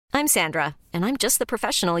I'm Sandra, and I'm just the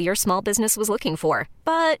professional your small business was looking for.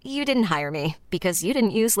 But you didn't hire me because you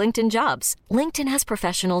didn't use LinkedIn Jobs. LinkedIn has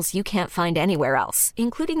professionals you can't find anywhere else,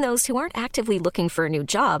 including those who aren't actively looking for a new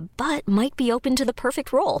job, but might be open to the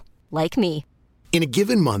perfect role, like me. In a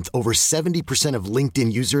given month, over 70% of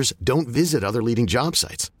LinkedIn users don't visit other leading job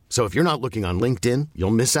sites. So if you're not looking on LinkedIn,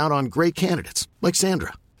 you'll miss out on great candidates like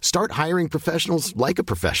Sandra. Start hiring professionals like a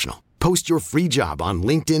professional. Post your free job on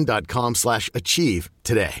linkedin.com/achieve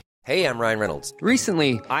today. Hey, I'm Ryan Reynolds.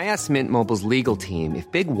 Recently, I asked Mint Mobile's legal team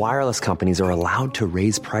if big wireless companies are allowed to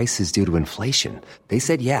raise prices due to inflation. They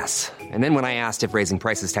said yes. And then when I asked if raising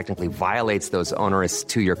prices technically violates those onerous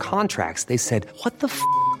two-year contracts, they said, "What the f***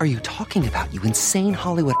 are you talking about, you insane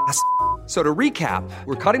Hollywood ass?" So to recap,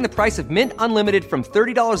 we're cutting the price of Mint Unlimited from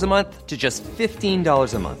 $30 a month to just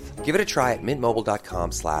 $15 a month. Give it a try at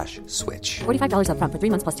mintmobile.com/switch. $45 up front for 3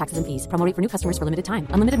 months plus taxes and fees. Promo rate for new customers for limited time.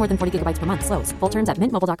 Unlimited more than 40 gigabytes per month. Slows full terms at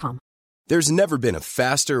mintmobile.com. There's never been a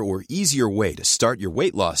faster or easier way to start your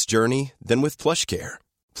weight loss journey than with PlushCare.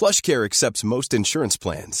 PlushCare accepts most insurance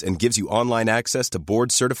plans and gives you online access to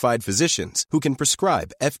board-certified physicians who can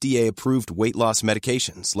prescribe FDA-approved weight loss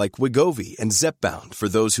medications like Wegovy and Zepbound for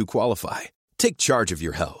those who qualify. Take charge of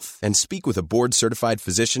your health and speak with a board-certified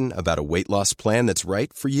physician about a weight loss plan that's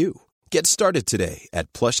right for you. Get started today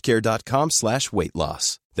at plushcare.com/weight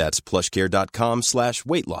loss. That's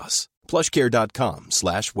plushcare.com/weight loss.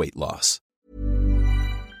 plushcare.com/weight loss.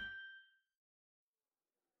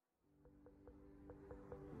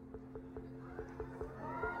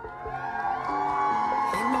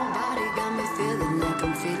 I'm feeling you, like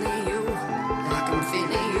I'm feeling you, like I'm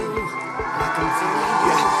feeling you.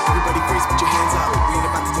 Yeah, everybody freeze, put your hands up. We ain't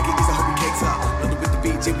about to take it easy, hope your cakes up. London with the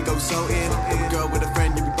beach, yeah, we go so in. Every girl with a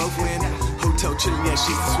friend, yeah, we both win. Hotel chillin', yeah,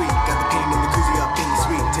 she's sweet. Got the pain and the koozie up in the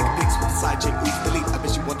suite. Take pics with the side chick, oof, delete. I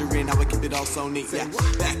bet you wondering how I keep it all so neat. Yeah,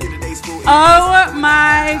 back in the days, full. Oh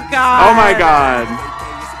my god. Oh my god.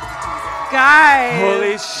 Guys.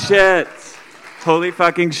 Holy shit. Holy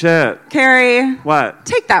fucking shit. Carrie. What?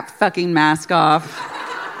 Take that fucking mask off.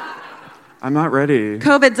 I'm not ready.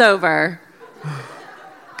 COVID's over.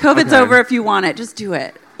 COVID's over if you want it. Just do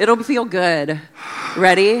it. It'll feel good.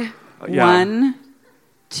 Ready? Yeah. 1,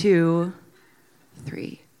 2,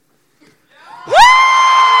 3. Woo!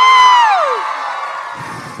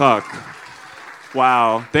 Fuck.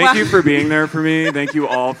 Wow. Thank you for being there for me. Thank you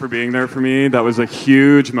all for being there for me. That was a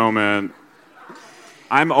huge moment.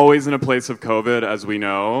 I'm always in a place of COVID, as we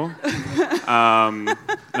know. And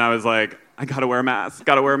I was like, I gotta wear a mask.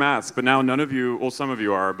 But now none of you, well, some of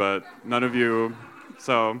you are, but none of you,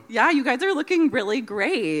 so. Yeah, you guys are looking really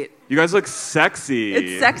great. You guys look sexy.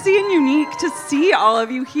 It's sexy and unique to see all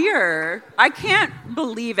of you here. I can't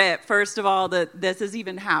believe it, first of all, that this is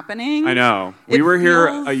even happening. I know. We were here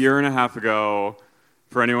a year and a half ago,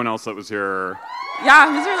 for anyone else that was here.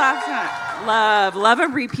 Yeah, who's your last time? Love a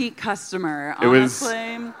repeat customer,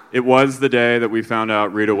 honestly. It was the day that we found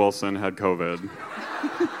out Rita Wilson had COVID.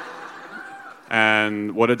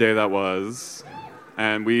 And what a day that was.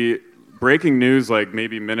 And breaking news like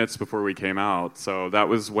maybe minutes before we came out, so that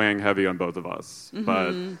was weighing heavy on both of us.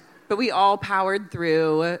 Mm-hmm. But we all powered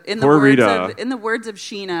through. In the words of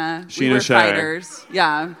Sheena, we were Shea. Fighters.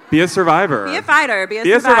 Yeah. Be a survivor. Be a fighter. Be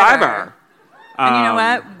a survivor. And you know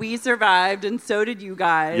what? We survived, and so did you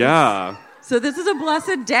guys. Yeah. So this is a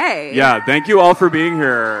blessed day. Yeah, thank you all for being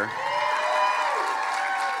here.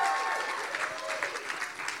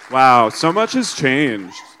 Wow, so much has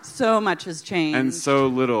changed. So much has changed. And so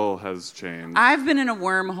little has changed. I've been in a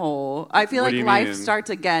wormhole. I feel What like do you life mean? starts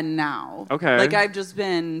again now. Okay. Like I've just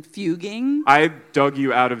been fuging. I dug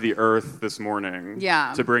you out of the earth this morning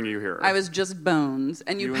to bring you here. I was just bones,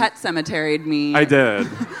 and you pet cemeteried me. I did.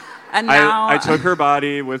 And now I took her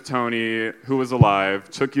body with Tony, who was alive,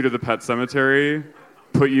 took you to the pet cemetery,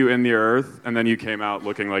 put you in the earth, and then you came out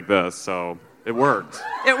looking like this. So it worked.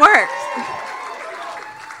 It worked.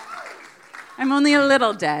 I'm only a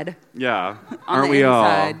little dead. Yeah. On Aren't the we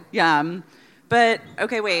inside. all? Yeah. But,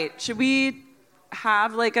 okay, wait. Should we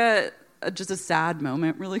have like just a sad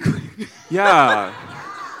moment really quick? Yeah.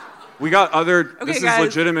 We got Okay, this is guys.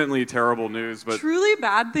 legitimately terrible news, but Truly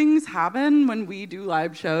bad things happen when we do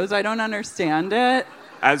live shows. I don't understand it.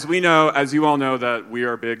 as you all know, that we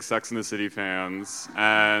are big Sex and the City fans,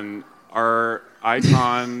 and our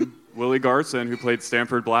icon, Willie Garson, who played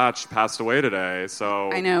Stanford Blatch, passed away today,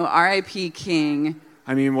 so... I know, R.I.P. King.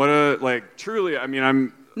 I mean, truly, I mean,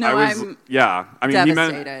 I'm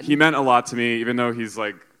devastated. He meant a lot to me, even though he's,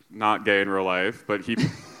 not gay in real life, but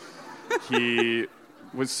he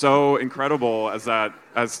was so incredible as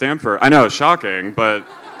Stanford. I know, shocking, but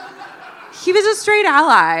He was a straight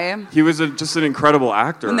ally. He was just an incredible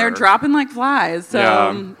actor. And they're dropping like flies, so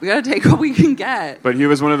Yeah. we gotta take what we can get. But he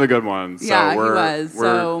was one of the good ones. Yeah, so he was,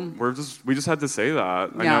 so- we just had to say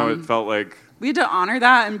that. I Yeah. know it felt like We had to honor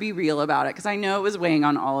that and be real about it, because I know it was weighing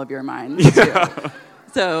on all of your minds, too.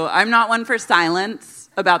 So I'm not one for silence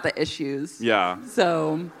about the issues. yeah.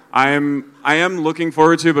 So I am looking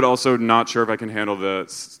forward to, but also not sure if I can handle the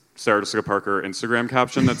Sarah Jessica Parker Instagram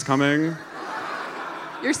caption that's coming.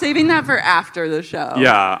 you're saving that for after the show.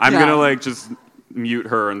 Yeah, I'm gonna like just mute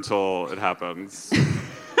her until it happens.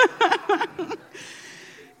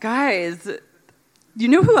 Guys, you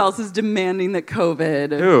know who else is demanding that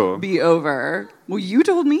COVID Who? be over? Well, you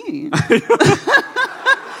told me.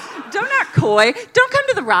 Don't act coy. Don't come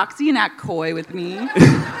to the Roxy and act coy with me.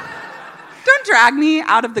 Don't drag me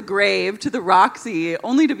out of the grave to the Roxy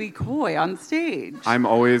only to be coy on stage. I'm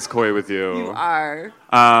always coy with you. You are.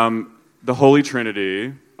 The Holy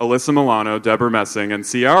Trinity, Alyssa Milano, Deborah Messing, and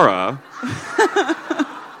Ciara.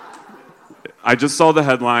 I just saw the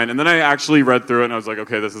headline, and then I actually read through it, and I was like,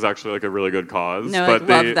 okay, this is actually like a really good cause. No, but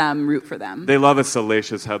love them, root for them. They love a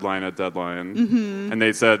salacious headline at Deadline. Mm-hmm. And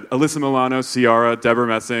they said, Alyssa Milano, Ciara, Deborah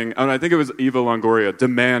Messing, and I think it was Eva Longoria,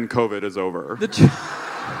 demand COVID is over.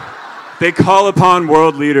 They call upon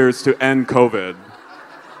world leaders to end COVID.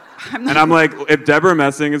 I'm like, if Deborah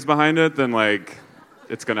Messing is behind it, then like,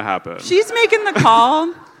 it's gonna happen. She's making the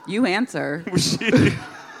call. You answer.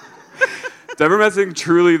 Deborah Messing,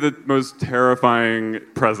 truly the most terrifying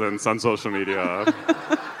presence on social media.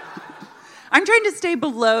 I'm trying to stay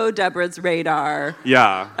below Deborah's radar.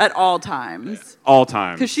 Yeah. At all times. All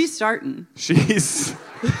times. Because she's starting. She's...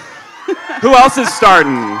 Who else is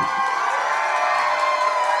starting?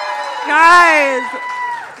 Guys,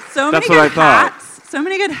 so many That's what I good thought. hats. So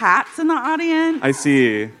many good hats in the audience. I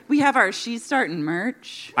see. We have our She's Starting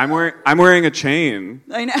merch. I'm wearing a chain.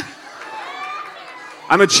 I know.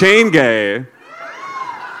 I'm a chain gay.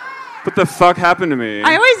 What the fuck happened to me?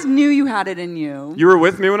 I always knew you had it in you. You were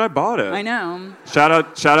with me when I bought it. I know. Shout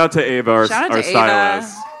out to Ava, our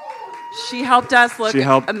stylist. She helped us look She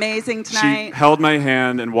helped- amazing She tonight. held my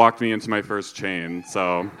hand and walked me into my first chain.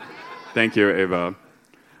 So, thank you, Ava.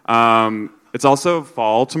 It's also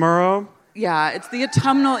fall tomorrow. Yeah, it's the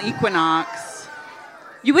autumnal equinox.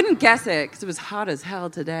 You wouldn't guess it because it was hot as hell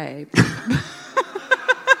today.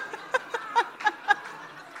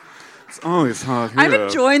 It's always hot here. I'm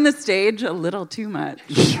enjoying the stage a little too much.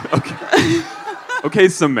 Okay,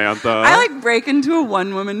 Samantha. I like break into a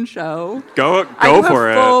one-woman show. Go I do for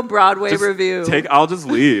a it. full Broadway Just review. I'll just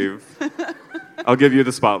leave. I'll give you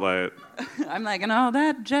the spotlight. I'm like, and all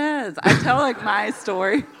that jazz. I tell like my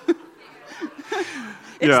story.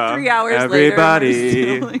 It's 3 hours Everybody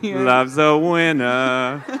later. Everybody loves a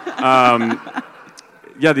winner.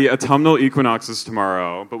 Yeah, the autumnal equinox is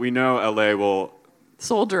tomorrow, but we know LA will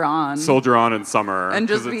soldier on in summer and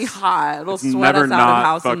just 'cause be hot. It'll it's sweat never us out not of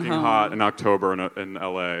house fucking and home. hot in October in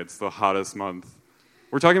LA. It's the hottest month.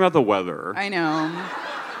 We're talking about the weather. I know.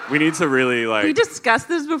 We need to really like. We discussed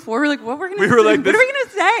this before. We're like, what we're gonna We say? were like, what are this- we gonna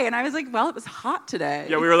say? And I was like, well, it was hot today.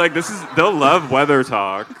 Yeah, we were like, they'll love weather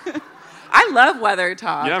talk. I love weather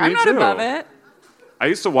talk. Yeah, I'm me not too. above it. I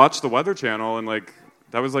used to watch the Weather Channel, and like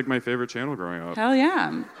that was like my favorite channel growing up. Hell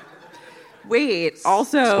yeah. Wait,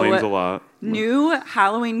 also Explains a lot. new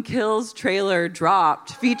Halloween Kills trailer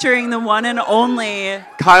dropped featuring the one and only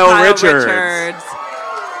Kyle Richards.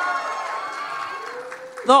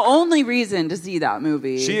 The only reason to see that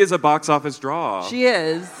movie. She is a box office draw. She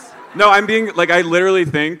is. No, I'm being like, I literally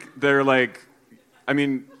think they're like, I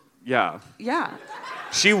mean, yeah. Yeah.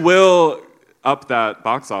 She will up that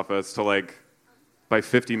box office to like by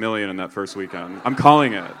 50 million in that first weekend. I'm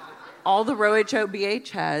calling it. All the ROHOBH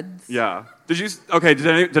heads. Yeah.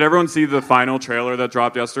 Did everyone see the final trailer that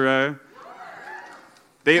dropped yesterday?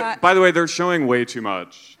 By the way, they're showing way too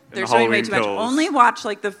much. They're the showing way Halloween too much. Kills. Only watch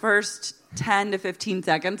like the first 10 to 15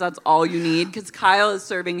 seconds. That's all you need because Kyle is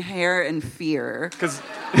serving hair and fear. Because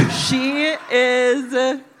she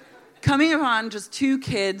is coming upon just two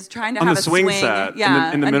kids trying to on have the a swing set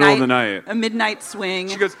Yeah, in the middle of the night. A midnight swing.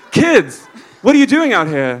 She goes, "Kids, what are you doing out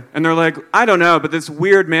here?" And they're like, "I don't know, but this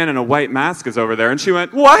weird man in a white mask is over there." And she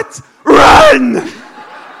went, "What? Run!"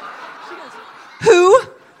 Who?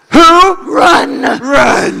 Run!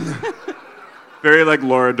 Run! Very like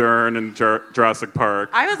Laura Dern in Jurassic Park.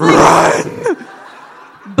 I was like,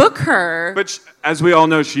 Run! Book her. But as we all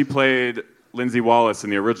know, she played Lindsay Wallace in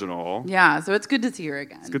the original. Yeah, so it's good to see her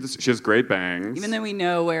again. It's good she has great bangs. Even though we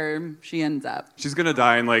know where she ends up. She's gonna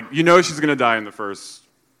die in she's gonna die in the first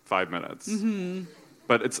 5 minutes. Mm-hmm.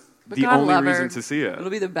 But But the God only love reason her. to see it. It'll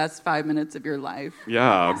be the best 5 minutes of your life.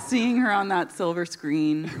 Yeah. Seeing her on that silver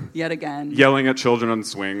screen yet again. Yelling at children on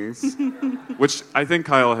swings, which I think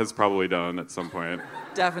Kyle has probably done at some point.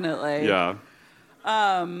 Definitely. Yeah.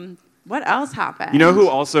 What else happened? You know who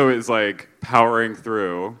also is like powering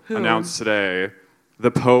through? Who? Announced today,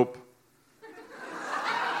 the Pope.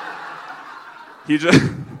 He just.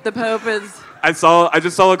 The Pope is. I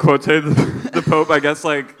just saw a quote today. The Pope, I guess,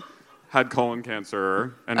 like had colon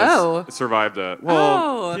cancer and has survived it.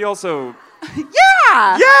 Well, he also.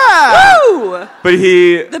 Yeah. Yeah. Woo! But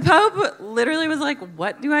The Pope literally was like,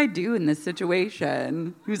 "What do I do in this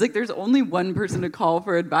situation?" He was like, "There's only one person to call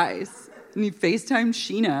for advice." And he FaceTimed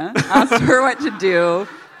Sheena, asked her what to do.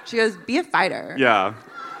 She goes, "Be a fighter. Yeah.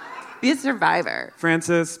 Be a survivor.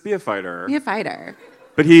 Francis, be a fighter. Be a fighter."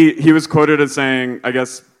 But he was quoted as saying, I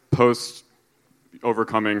guess, post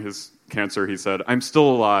overcoming his cancer, he said, "I'm still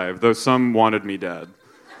alive, though some wanted me dead."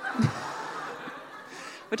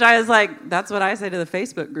 Which I was like, that's what I say to the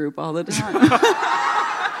Facebook group all the time.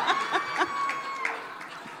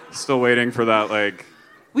 Still waiting for that, like...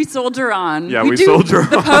 We soldier on. Yeah, we soldier on.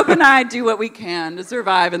 The Pope and I do what we can to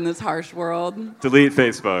survive in this harsh world. Delete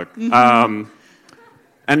Facebook.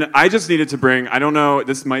 And I just needed to bring, I don't know,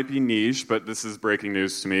 this might be niche, but this is breaking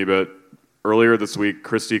news to me, but earlier this week,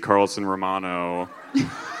 Christy Carlson Romano,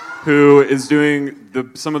 who is doing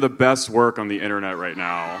some of the best work on the internet right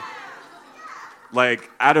now, like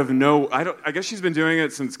out of I guess she's been doing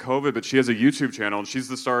it since COVID, but she has a YouTube channel, and she's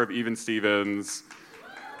the star of Even Stevens.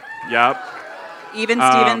 Yep. Even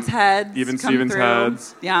Stevens Heads. Even come Stevens through.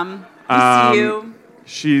 Heads. Yeah. We see you.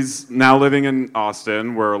 She's now living in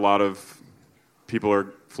Austin, where a lot of people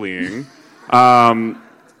are fleeing.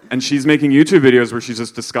 And she's making YouTube videos where she's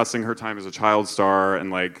just discussing her time as a child star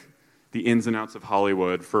and like the ins and outs of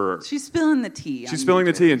Hollywood. She's spilling the tea. She's spilling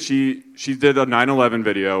the tea, and she did a 9/11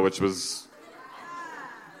 video, which was,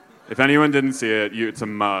 if anyone didn't see it, it's a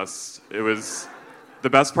must. It was, the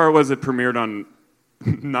best part was it premiered on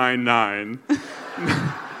 9/9.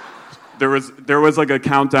 There was like a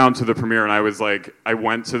countdown to the premiere, and I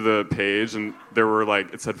went to the page, and there were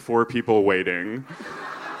like, it said 4 people waiting.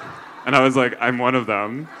 And I was like, I'm one of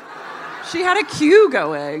them. She had a queue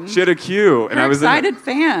going. She had a queue, and Her I was excited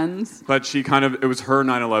fans. But it was her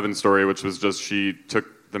 9/11 story, which was just she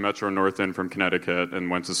took the Metro North in from Connecticut and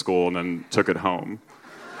went to school and then took it home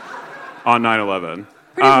on 9/11.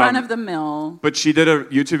 Pretty run of the mill. But she did a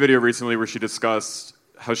YouTube video recently where she discussed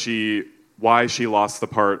why she lost the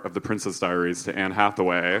part of The Princess Diaries to Anne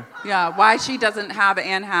Hathaway. Yeah, why she doesn't have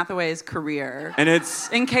Anne Hathaway's career. And it's...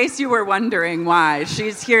 In case you were wondering why,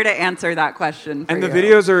 she's here to answer that question for you. And the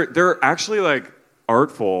videos they're actually like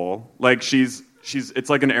artful. Like it's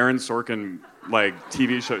like an Aaron Sorkin like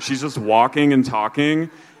TV show. She's just walking and talking.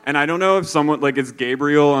 And I don't know if someone, like, it's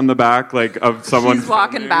Gabriel on the back, like, of someone. She's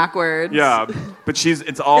walking backwards. Yeah, but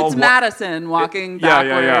it's Madison walking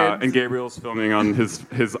backwards. Yeah. And Gabriel's filming on his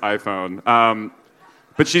iPhone.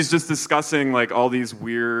 But she's just discussing, like, all these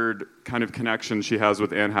weird kind of connections she has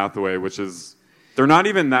with Anne Hathaway, which is, they're not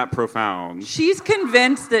even that profound. She's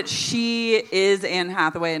convinced that she is Anne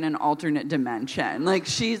Hathaway in an alternate dimension. Like,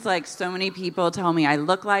 she's like, so many people tell me I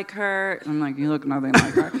look like her. And I'm like, you look nothing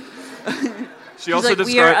like her. She also like,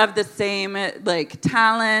 we are of the same like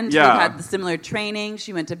talent. Yeah. We've had the similar training.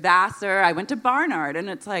 She went to Vassar. I went to Barnard, and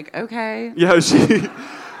it's like, okay. Yeah,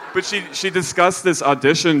 she discussed this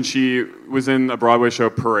audition. She was in a Broadway show,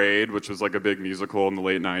 Parade, which was like a big musical in the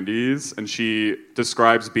late 90s, and she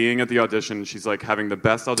describes being at the audition. She's like having the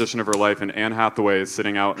best audition of her life, and Anne Hathaway is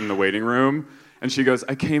sitting out in the waiting room, and she goes,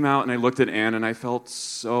 I came out and I looked at Anne, and I felt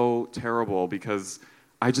so terrible because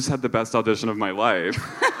I just had the best audition of my life.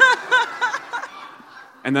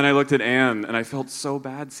 And then I looked at Anne, and I felt so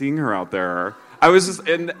bad seeing her out there. I was just,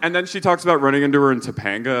 and then she talks about running into her in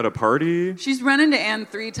Topanga at a party. She's run into Anne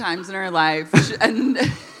 3 times in her life, and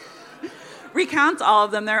recounts all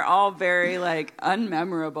of them. They're all very, like,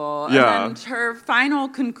 unmemorable. Yeah. And then her final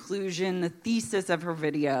conclusion, the thesis of her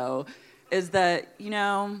video, is that, you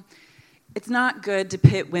know, it's not good to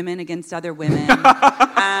pit women against other women.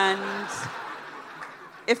 And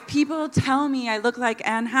if people tell me I look like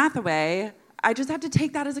Anne Hathaway, I just have to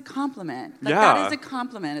take that as a compliment. Like, yeah. That is a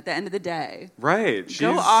compliment at the end of the day. Right.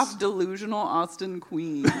 Go off, delusional Austin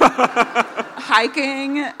queen.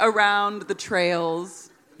 Hiking around the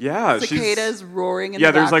trails. Yeah. Cicadas roaring in the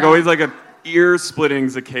background. Yeah, there's like always like a ear-splitting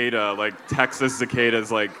cicada, like Texas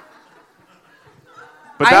cicadas, like...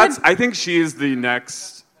 But I think she is the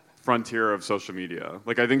next frontier of social media.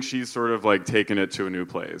 Like, I think she's sort of like taken it to a new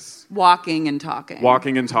place. Walking and talking.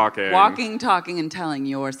 Walking and talking. Walking, talking, and telling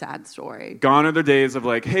your sad story. Gone are the days of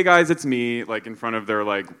like, hey guys, it's me, like in front of their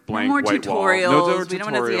like blank no more white tutorials. wall. No more we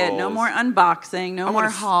don't want to see it. No more unboxing. No more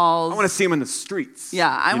hauls. I want to see them in the streets.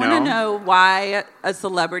 Yeah, I want to know why a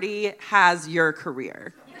celebrity has your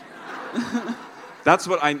career. That's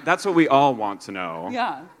what we all want to know.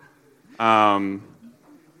 Yeah.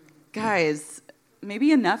 Guys,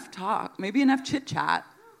 maybe enough talk. Maybe enough chit chat.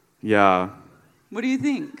 Yeah. What do you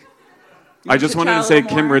think? I just wanted to say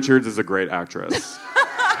Kim Richards is a great actress.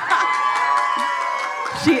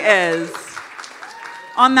 She is.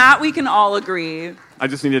 On that, we can all agree. I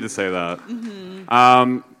just needed to say that.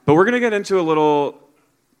 Mm-hmm. But we're going to get into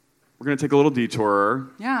we're going to take a little detour.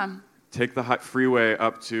 Yeah. Take the freeway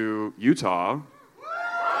up to Utah.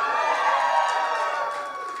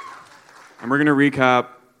 And we're going to recap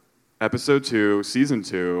episode 2, season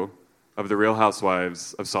 2 of The Real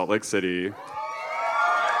Housewives of Salt Lake City.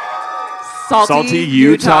 Salty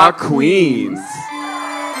Utah Queens.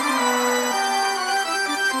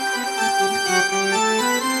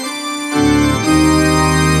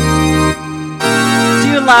 Do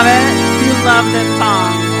you love it? Do you love this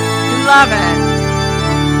song? You love it?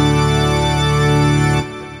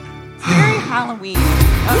 It's very Halloween.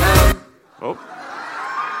 Uh-oh. Oh.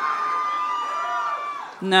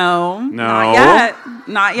 No. No. Not yet.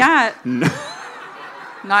 Not yet. No.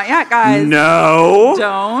 Not yet, guys. No.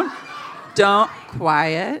 Don't.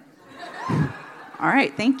 Quiet. All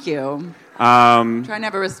right, thank you. Trying to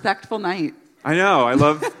have a respectful night. I know. I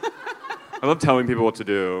love telling people what to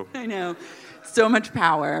do. I know. So much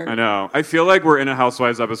power. I know. I feel like we're in a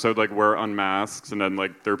Housewives episode, like we're unmasked, and then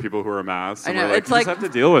like there are people who are masked. I And know. we're like, It's you like just have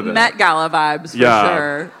to deal with it. Met Gala vibes for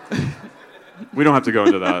sure. We don't have to go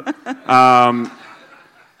into that.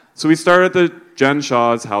 So we start at the Jen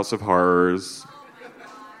Shah's House of Horrors.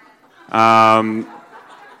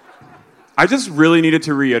 I just really needed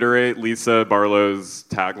to reiterate Lisa Barlow's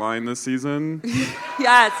tagline this season.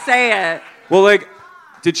 Yeah, say it. Well, like,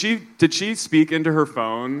 did she speak into her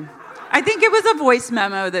phone? I think it was a voice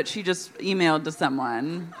memo that she just emailed to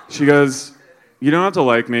someone. She goes, "You don't have to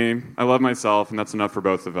like me. I love myself, and that's enough for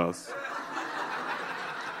both of us."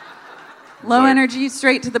 Low energy,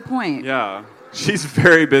 straight to the point. Yeah. She's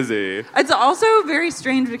very busy. It's also very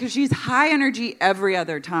strange because she's high energy every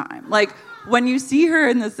other time. Like, when you see her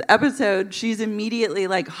in this episode, she's immediately,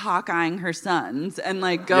 like, hawk-eyeing her sons and,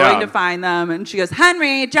 like, going to find them. And she goes,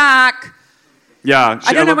 Henry, Jack. Yeah.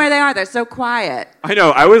 I don't know where they are. They're so quiet. I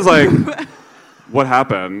know. I was like, what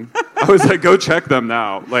happened? I was like, go check them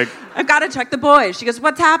now. Like, I've got to check the boys. She goes,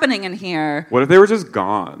 what's happening in here? What if they were just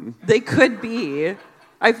gone? They could be.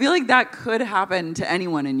 I feel like that could happen to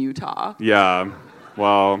anyone in Utah. Yeah.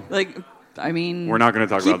 Well. Like, I mean. We're not going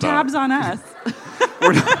to talk about that. Keep tabs on us.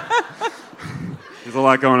 There's a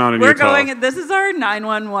lot going on in Utah. This is our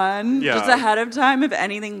 911. Yeah. Just ahead of time if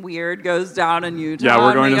anything weird goes down in Utah. Yeah,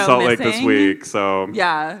 we're going to Salt Lake missing. this week, so.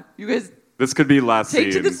 Yeah. You guys. This could be last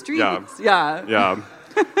take scene. to the streets. Yeah.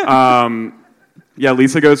 Yeah,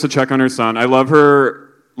 Lisa goes to check on her son. I love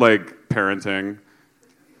her, like, parenting.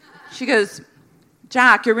 She goes,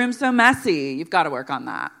 Jack, your room's so messy. You've got to work on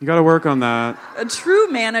that. You got to work on that. A true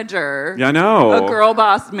manager. Yeah, I know. A girl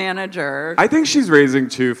boss manager. I think she's raising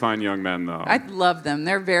 2 fine young men, though. I love them.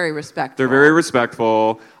 They're very respectful. They're very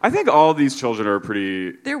respectful. I think all these children are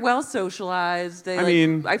pretty... They're well socialized. I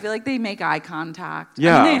feel like they make eye contact.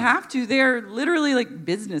 Yeah. I mean, they have to. They're literally like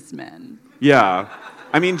businessmen. Yeah.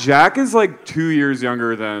 I mean, Jack is like 2 years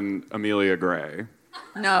younger than Amelia Gray.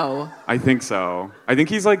 No. I think so. I think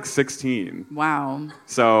he's like 16. Wow.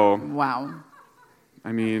 So. Wow.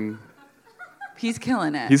 I mean. He's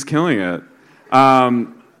killing it. He's killing it.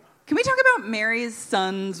 Can we talk about Mary's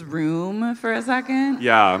son's room for a second?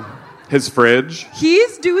 Yeah. His fridge.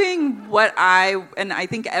 He's doing what I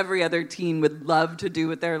think every other teen would love to do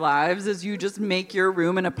with their lives is you just make your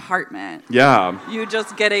room an apartment. Yeah. You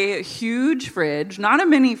just get a huge fridge, not a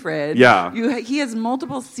mini fridge. Yeah. He has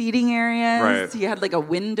multiple seating areas. Right. He had like a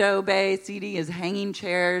window bay seating, his hanging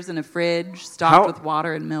chairs and a fridge stocked with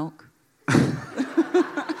water and milk.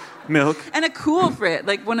 Milk. And a cool fridge,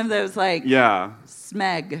 like one of those like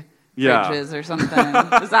Smeg fridges or something.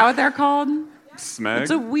 Is that what they're called? Smeg?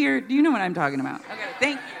 It's a weird... You know what I'm talking about.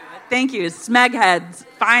 Okay, thank you. Smeg heads.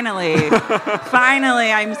 Finally. Finally,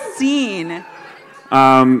 I'm seen.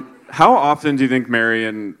 How often do you think Mary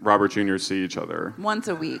and Robert Jr. see each other? Once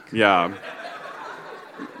a week. Yeah.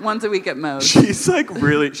 Once a week at most. She's like,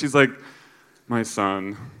 my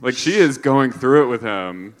son. Like, she is going through it with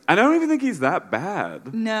him. And I don't even think he's that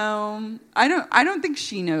bad. No. I don't think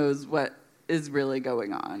she knows what is really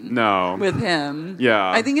going on. No. With him.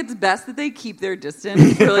 Yeah. I think it's best that they keep their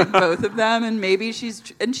distance for like both of them, and maybe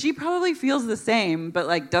she probably feels the same, but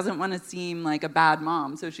like doesn't want to seem like a bad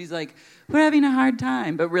mom. So she's like, we're having a hard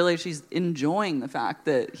time, but really she's enjoying the fact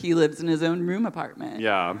that he lives in his own room apartment.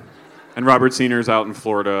 Yeah. And Robert Senior's out in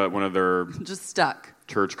Florida at one of their just stuck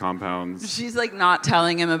church compounds. She's like not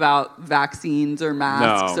telling him about vaccines or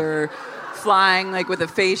masks or flying like with a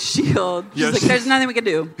face shield. She's like, there's nothing we can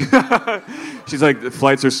do. She's like, the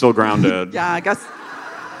flights are still grounded. Yeah, I guess.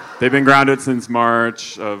 They've been grounded since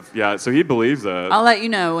March so he believes it. I'll let you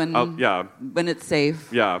know when it's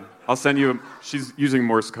safe. Yeah. I'll send you, she's using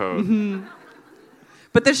Morse code. Mm-hmm.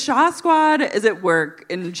 But the Shaw Squad is at work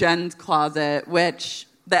in Jen's closet, which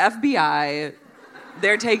the FBI,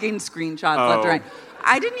 they're taking screenshots left and right.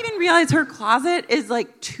 I didn't even realize her closet is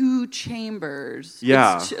like 2 chambers.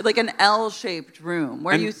 Yeah. It's like an L-shaped room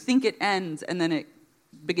where you think it ends and then it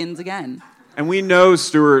begins again. And we know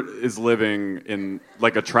Stuart is living in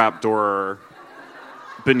like a trapdoor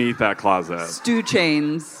beneath that closet. Stu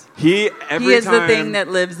Chains. He is the thing that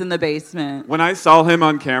lives in the basement. When I saw him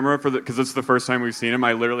on camera because it's the first time we've seen him,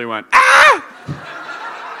 I literally went,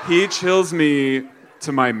 ah! He chills me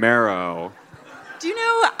to my marrow. Do you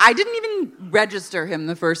know, I didn't even register him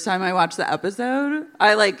the first time I watched the episode.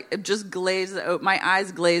 I like just my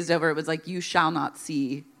eyes glazed over. It was like, you shall not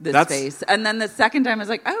see this face. And then the second time I was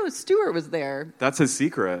like, oh, Stuart was there. That's his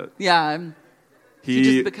secret. Yeah.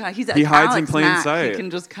 He hides in plain sight. He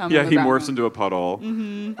can just come. Yeah, he morphs into a puddle.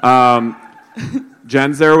 Mm-hmm.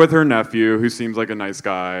 Jen's there with her nephew, who seems like a nice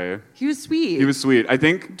guy. He was sweet. I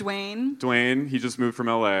think Dwayne, he just moved from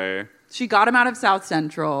LA. She got him out of South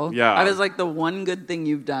Central. Yeah. I was like, the one good thing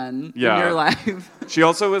you've done in your life. She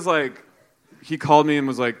also was like, he called me and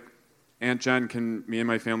was like, Aunt Jen, can me and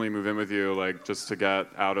my family move in with you, like, just to get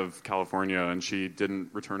out of California? And she didn't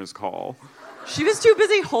return his call. She was too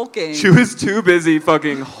busy hulking. She was too busy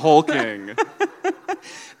fucking hulking.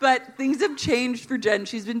 But things have changed for Jen.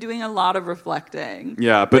 She's been doing a lot of reflecting.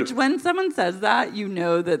 Yeah, but... Which, when someone says that, you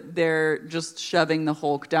know that they're just shoving the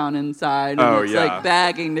Hulk down inside. And it's like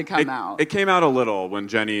begging to come out. It came out a little when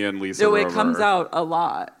Jenny and Lisa were over. It comes out a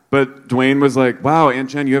lot. But Dwayne was like, wow, Aunt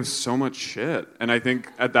Jen, you have so much shit. And I think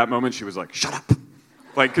at that moment she was like, shut up.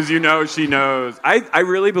 Like, because she knows. I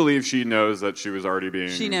really believe she knows that she was already being...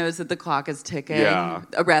 She knows that the clock is ticking. Yeah.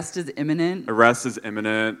 Arrest is imminent.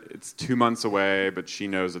 It's 2 months away, but she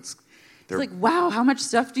knows it's... It's like, wow, how much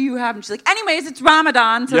stuff do you have? And she's like, anyways, it's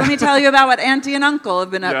Ramadan, so let me tell you about what Auntie and Uncle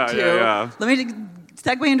have been up to. Yeah. Let me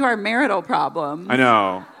segue into our marital problems. I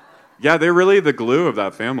know. Yeah, they're really the glue of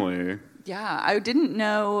that family. Yeah, I didn't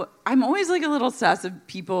know. I'm always like a little sus of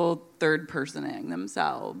people third-personing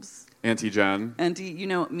themselves. Auntie Jen. Auntie,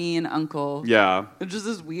 me and Uncle. Yeah. It just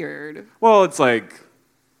is weird. Well, it's like,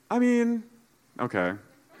 I mean, okay.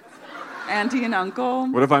 Auntie and Uncle?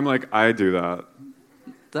 What if I'm like, I do that?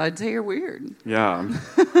 I'd say you're weird. Yeah.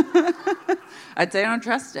 I'd say I don't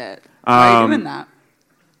trust it. Why are you doing that?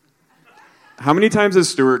 How many times has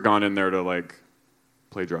Stuart gone in there to, like,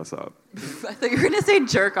 play dress up? I thought you were going to say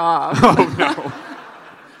jerk off. Oh, no.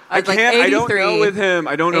 I can't. Like 83, I don't know with him.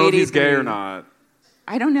 I don't know 83. if he's gay or not.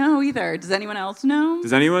 I don't know either. Does anyone else know?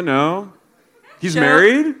 Does anyone know? He's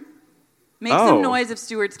married? Make some noise if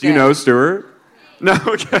Stuart's gay. Do you know Stuart? No,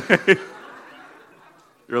 okay.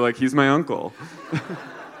 You're like, he's my uncle.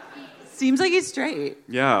 Seems like he's straight.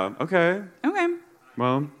 Yeah, okay. Okay.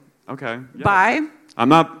 Well, okay. Yeah. Bye. I'm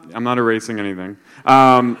not erasing anything.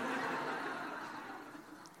 So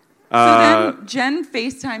then Jen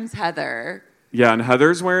FaceTimes Heather. Yeah, and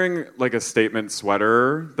Heather's wearing like a statement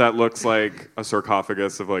sweater that looks like a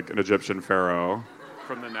sarcophagus of like an Egyptian pharaoh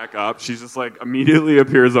from the neck up. She's just like immediately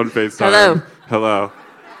appears on FaceTime. Hello.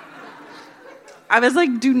 I was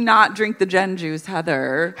like, do not drink the Jen juice,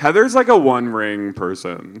 Heather. Heather's like a one ring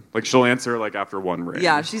person. Like she'll answer like after one ring.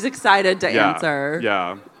 Yeah, she's excited to answer.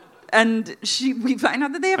 Yeah. And we find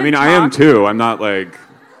out that they haven't I am too. I'm not like...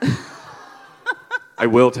 I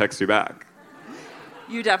will text you back.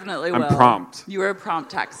 You definitely will. I'm prompt. You are a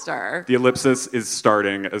prompt texter. The ellipsis is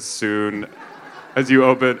starting as soon as you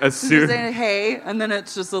open. As soon as you say hey, and then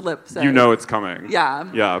it's just ellipsis. You know it's coming. Yeah.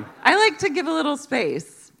 Yeah. I like to give a little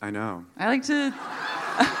space. I know. I like to...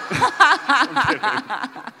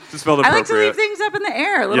 Just felt appropriate. I like to leave things up in the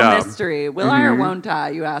air, a little mystery. Will I or won't I,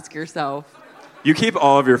 you ask yourself. You keep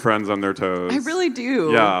all of your friends on their toes. I really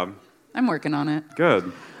do. Yeah. I'm working on it.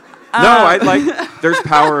 Good. No, I like. There's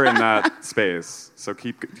power in that space, so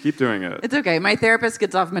keep doing it. It's okay. My therapist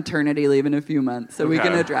gets off maternity leave in a few months, so we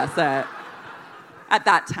can address it at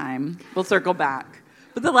that time. We'll circle back.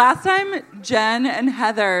 But the last time Jen and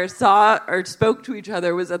Heather saw or spoke to each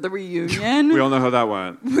other was at the reunion. We all know how that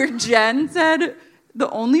went. Where Jen said the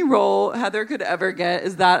only role Heather could ever get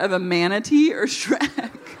is that of a manatee or Shrek.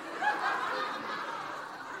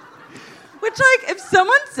 Which, like, if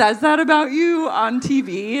someone says that about you on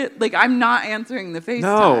TV, like, I'm not answering the FaceTime.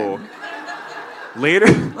 No. Later.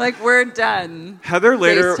 Like, we're done. Heather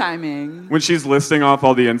later, FaceTiming. when she's listing off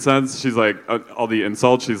all the insults, she's like, all the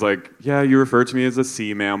insults, she's like, yeah, you refer to me as a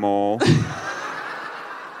sea mammal.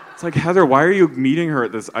 It's like, Heather, why are you meeting her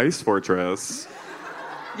at this ice fortress?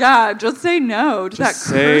 Yeah, just say no to Just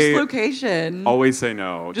that cursed location. Always say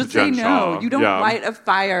no Just to Jen say no. Shaw. You don't Yeah. light a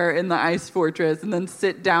fire in the ice fortress and then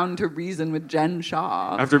sit down to reason with Jen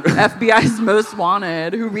Shaw, After- FBI's most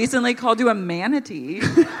wanted, who recently called you a manatee.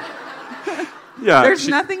 Yeah, There's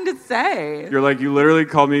nothing to say. You're like, you literally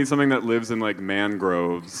called me something that lives in like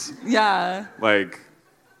mangroves. Yeah, Like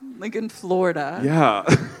in Florida. yeah,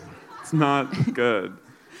 it's not good.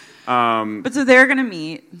 But so they're gonna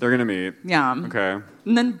meet. They're gonna meet. Yeah. Okay.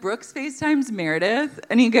 And then Brooks FaceTimes Meredith,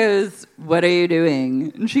 and he goes, "What are you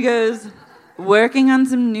doing?" And she goes, "Working on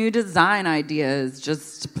some new design ideas,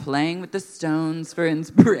 just playing with the stones for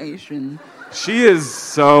inspiration." She is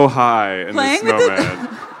so high in Playing this with moment.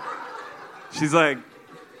 She's like,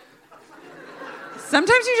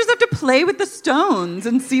 Sometimes you just have to play with the stones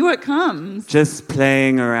and see what comes. just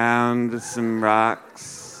playing around with some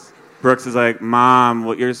rocks. Brooks is like, Mom,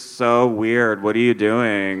 you're so weird. What are you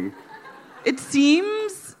doing? It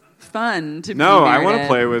seems fun to be No, I want to Meredith.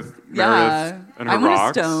 play with Meredith and her I want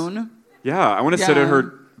rocks. a stone. Yeah, I want to sit Yeah. at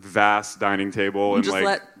her vast dining table and Just like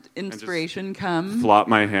let inspiration come. flop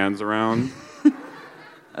my hands around.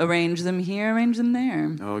 Arrange them here, arrange them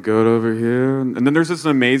there. I'll go over here. And then there's this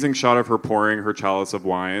amazing shot of her pouring her chalice of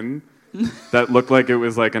wine that looked like it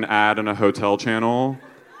was like an ad in a hotel channel.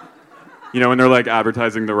 You know, when they're like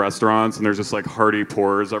advertising the restaurants and there's just like hearty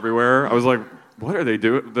pours everywhere. I was like, what are they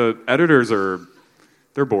doing? The editors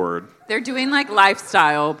they're bored. They're doing like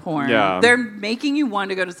lifestyle porn. Yeah. They're making you want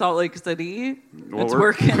to go to Salt Lake City. Well, It's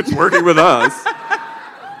working. It's working with us.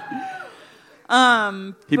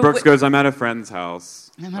 But Brooks goes, I'm at a friend's house.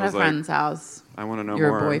 I'm I at a was like, friend's house. I want to know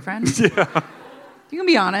Your more. boyfriend? Yeah. You can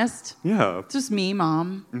be honest. Yeah. It's just me,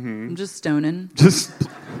 Mom. I'm just stoning. Just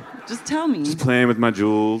Just tell me. playing with my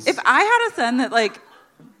jewels. If I had a son that like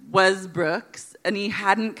was Brooks and he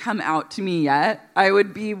hadn't come out to me yet, I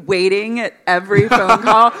would be waiting at every phone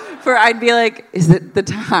call for I'd be like, is it the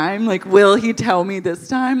time? Like, will he tell me this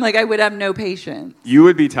time? Like, I would have no patience. You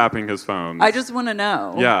would be tapping his phone. I just want to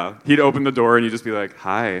know. Yeah. He'd open the door and you'd just be like,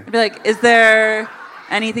 hi. I'd be like, is there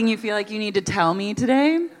anything you feel like you need to tell me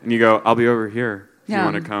today? And you go, I'll be over here if Yeah.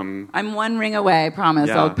 you want to come. I'm one ring away, I promise.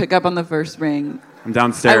 Yeah. I'll pick up on the first ring. I'm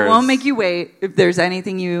downstairs. I won't make you wait if there's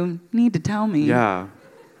anything you need to tell me. Yeah.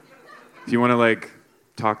 If you want to like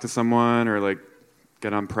talk to someone or like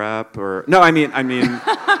get on prep or no, I mean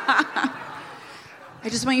I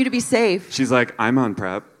just want you to be safe. she's like, I'm on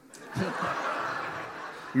prep.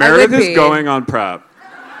 Meredith would is be. going on prep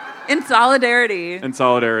In solidarity. in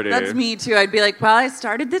solidarity. That's me too. I'd be like, well, I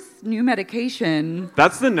started this new medication.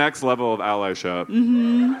 That's the next level of allyship.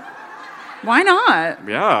 Why not?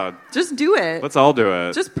 Yeah. Just do it. Let's all do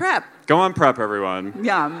it. Just prep. go on prep, everyone.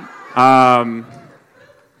 Yeah.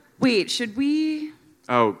 Wait, should we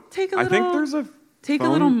Oh, take a I little think there's a take a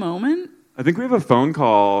phone- little moment? I think we have a phone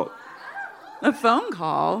call. A phone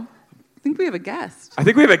call? I think we have a guest. I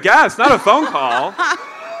think we have a guest, not a phone call.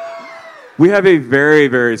 We have a very,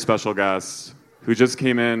 very special guest who just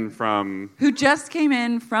came in from, Who just came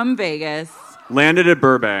in from Vegas, landed at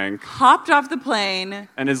Burbank, hopped off the plane.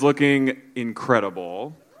 and is looking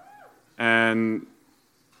incredible. And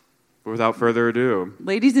without further ado,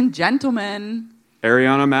 Ladies and gentlemen,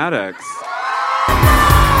 Ariana Maddox.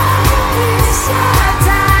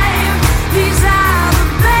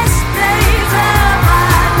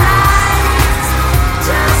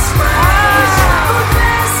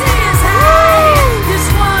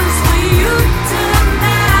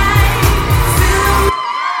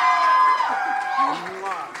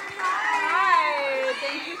 hi.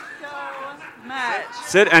 Thank you so much.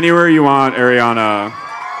 Sit anywhere you want, Ariana.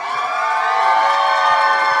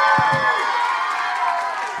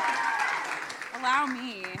 Allow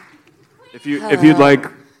me. If you'd like,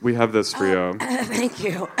 we have this for you. Thank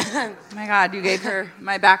you. Oh my God, you gave her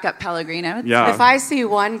my backup Pellegrino. Yeah. If I see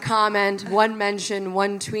one comment, one mention,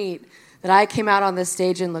 one tweet that I came out on this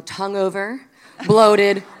stage and looked hungover,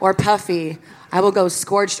 bloated, or puffy, I will go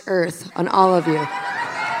scorched earth on all of you.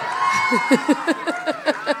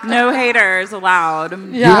 No haters allowed.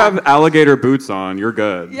 You have alligator boots on. You're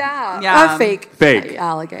good. Yeah. Yeah. Or fake. Fake.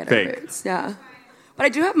 Alligator Fake. boots. Yeah. But I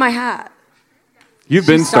do have my hat. You've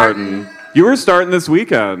been starting. You were starting this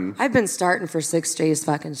weekend. I've been starting for 6 days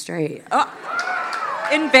fucking straight.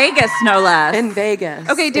 In Vegas, no less. In Vegas.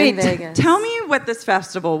 Okay, in Vegas. tell me what this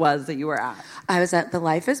festival was that you were at. I was at the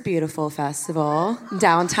Life is Beautiful Festival,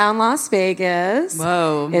 downtown Las Vegas.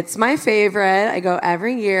 Whoa. It's my favorite. I go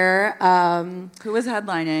every year. Who was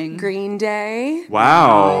headlining? Green Day.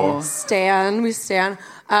 Wow. We stand.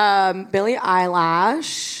 Billie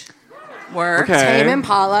Eilish. Work. Okay. Tame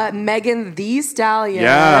Impala. Megan Thee Stallion.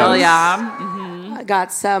 Yes. Oh, yeah. Mm-hmm. I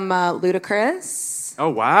got some Ludacris. Oh,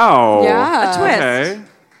 wow. Yeah. A twist. Okay.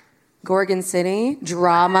 Gorgon City.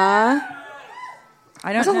 Drama.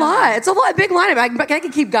 I don't It's know. a lot. It's a lot. Big lineup. I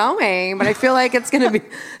can keep going, but I feel like it's gonna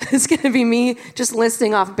be me just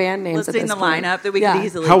listing off band names. Listing at the this point. lineup that we could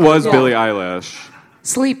easily. How was Yeah. Billie Eilish?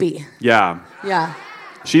 Sleepy. Yeah. Yeah.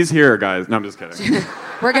 She's here, guys. No, I'm just kidding.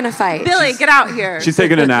 We're gonna fight. Billy, get out here. She's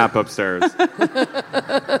taking a nap upstairs.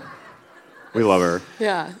 We love her.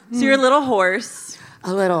 Yeah. So you're a little hoarse.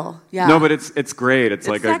 A little. Yeah. No, but it's great. It's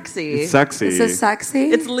like sexy. It's sexy. Is it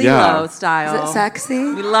sexy? It's Lilo Yeah. style. Is it sexy?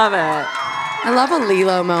 We love it. I love a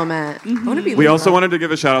Lilo moment. I want to be. We Lilo. also wanted to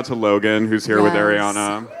give a shout out to Logan, who's here with Yes.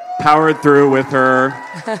 Ariana. Powered through with her.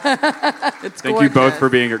 It's Thank you both for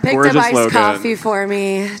being here. picked Gorgeous up iced Logan. coffee for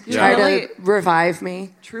me. Yeah. Try Really- to revive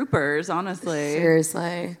me. Troopers, honestly.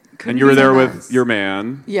 Seriously. And you were there Yes. with your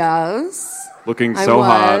man, Yes. looking I so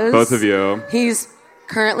hot, was. both of you. He's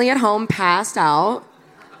currently at home, passed out.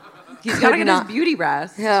 He's got to get not- his beauty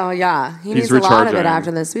rest. Oh yeah, he He's needs a lot of it recharging.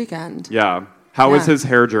 after this weekend. Yeah. How was Yeah. his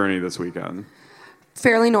hair journey this weekend?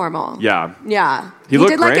 Fairly normal. Yeah. Yeah. He He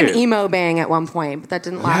looked did like great. an emo bang at one point, but that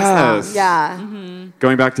didn't last Yes. long. Yeah.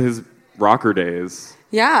 Going back to his rocker days.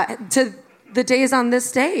 Yeah. To the days on this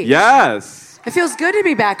stage. Yes. It feels good to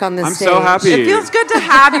be back on this I'm stage. so happy. It feels good to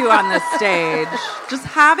have you on this stage. Just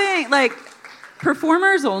having, like,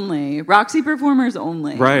 performers only. Roxy performers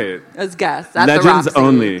only. Right. As guests at Legends the Roxy.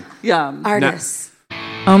 only. Yeah. Artists.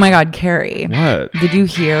 Oh my God, Carrie. What? Did you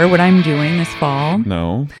hear what I'm doing this fall?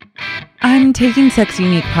 No. I'm taking Sex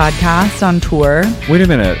Unique podcast on tour. Wait a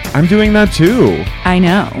minute. I'm doing that too. I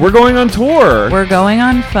know. We're going on tour. We're going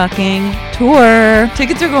on fucking tour.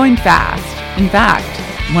 Tickets are going fast. In fact,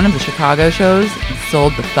 one of the Chicago shows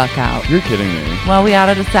sold the fuck out. You're kidding me. Well, we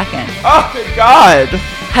added a second. Oh, thank God.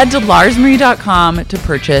 Head to larsmarie.com to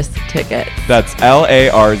purchase tickets. That's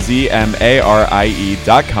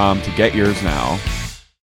LARZMARIE.com to get yours now.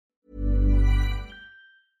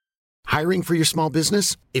 Hiring for your small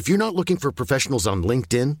business? If you're not looking for professionals on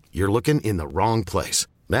LinkedIn, you're looking in the wrong place.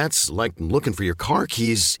 That's like looking for your car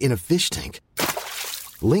keys in a fish tank.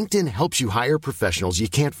 LinkedIn helps you hire professionals you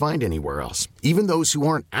can't find anywhere else, even those who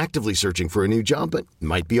aren't actively searching for a new job but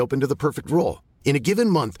might be open to the perfect role. In a given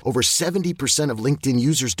month, over 70% of LinkedIn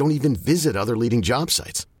users don't even visit other leading job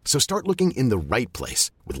sites. So start looking in the right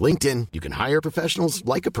place. With LinkedIn, you can hire professionals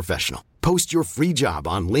like a professional. Post your free job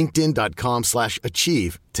on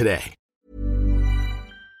linkedin.com/achieve today.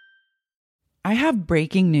 I have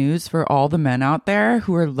breaking news for all the men out there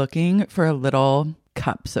who are looking for a little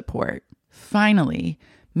cup support. Finally,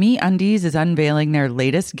 MeUndies is unveiling their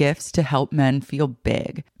latest gifts to help men feel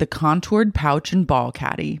big, the Contoured Pouch and Ball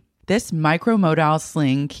Caddy. This micromodal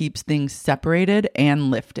sling keeps things separated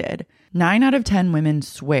and lifted. 9 out of 10 women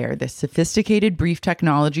swear this sophisticated brief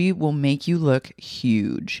technology will make you look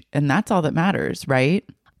huge. And that's all that matters, right?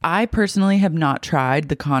 I personally have not tried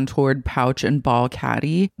the Contoured Pouch and Ball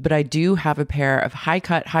Caddy, but I do have a pair of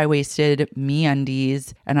high-cut, high-waisted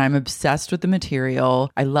MeUndies, and I'm obsessed with the material.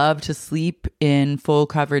 I love to sleep in full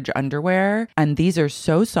coverage underwear, and these are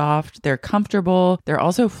so soft, they're comfortable, they're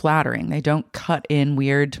also flattering. They don't cut in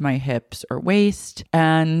weird to my hips or waist,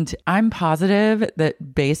 and I'm positive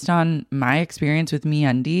that based on my experience with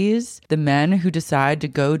MeUndies, the men who decide to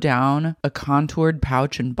go down a Contoured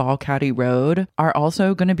Pouch and Ball Caddy road are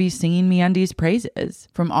also going to be singing MeUndies praises.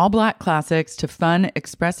 From all black classics to fun,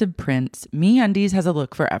 expressive prints, MeUndies has a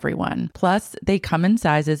look for everyone. Plus, they come in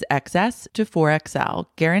sizes XS to 4XL,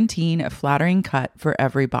 guaranteeing a flattering cut for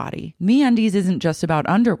every body. MeUndies isn't just about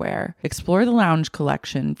underwear. Explore the lounge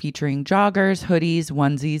collection featuring joggers, hoodies,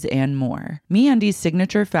 onesies, and more. MeUndies'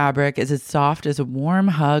 signature fabric is as soft as a warm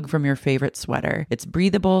hug from your favorite sweater. It's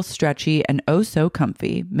breathable, stretchy, and oh so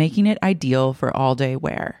comfy, making it ideal for all-day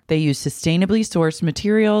wear. They use sustainably sourced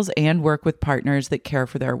materials and work with partners that care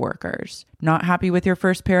for their workers. Not happy with your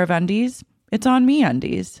first pair of undies? It's on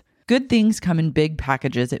MeUndies. Good things come in big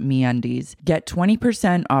packages at MeUndies. Get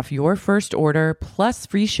 20% off your first order plus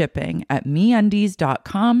free shipping at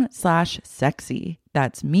MeUndies.com/sexy.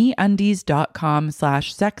 That's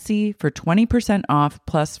MeUndies.com/sexy for 20% off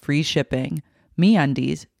plus free shipping.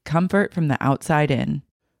 MeUndies, comfort from the outside in.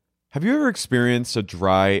 Have you ever experienced a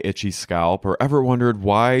dry, itchy scalp or ever wondered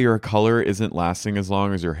why your color isn't lasting as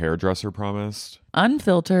long as your hairdresser promised?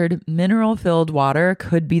 Unfiltered, mineral-filled water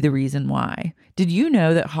could be the reason why. Did you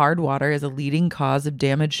know that hard water is a leading cause of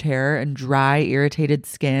damaged hair and dry, irritated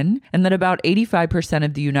skin? And that about 85%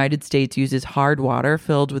 of the United States uses hard water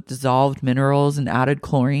filled with dissolved minerals and added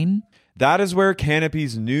chlorine? That is where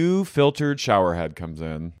Canopy's new filtered shower head comes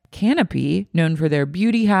in. Canopy, known for their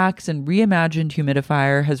beauty hacks and reimagined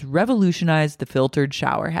humidifier, has revolutionized the filtered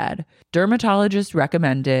shower head. Dermatologists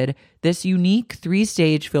recommended this unique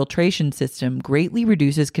 3-stage filtration system greatly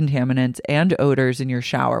reduces contaminants and odors in your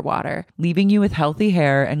shower water, leaving you with healthy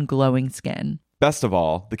hair and glowing skin. Best of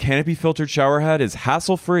all, the Canopy filtered shower head is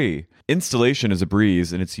hassle-free. Installation is a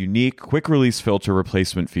breeze, and its unique quick-release filter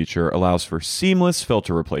replacement feature allows for seamless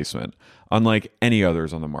filter replacement, unlike any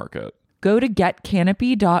others on the market. Go to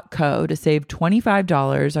getcanopy.co to save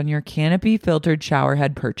 $25 on your Canopy filtered shower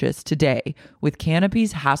head purchase today with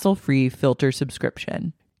Canopy's hassle-free filter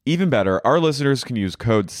subscription. Even better, our listeners can use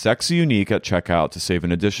code SEXYUNIQUE at checkout to save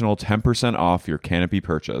an additional 10% off your Canopy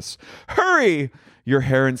purchase. Hurry! Your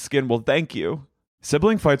hair and skin will thank you.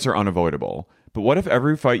 Sibling fights are unavoidable, but what if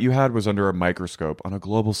every fight you had was under a microscope on a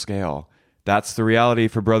global scale? That's the reality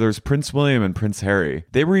for brothers Prince William and Prince Harry.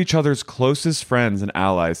 They were each other's closest friends and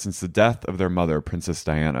allies since the death of their mother, Princess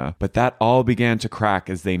Diana. But that all began to crack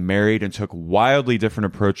as they married and took wildly different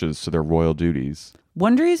approaches to their royal duties.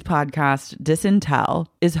 Wondery's podcast, Disintel,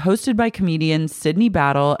 is hosted by comedians Sydney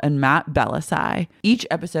Battle and Matt Bellassai. Each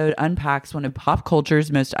episode unpacks one of pop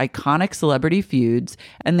culture's most iconic celebrity feuds,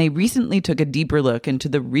 and they recently took a deeper look into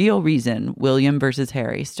the real reason William versus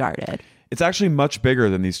Harry started. It's actually much bigger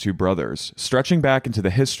than these two brothers, stretching back into the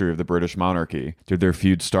history of the British monarchy. Did their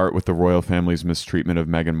feud start with the royal family's mistreatment of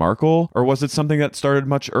Meghan Markle, or was it something that started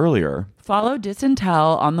much earlier? Follow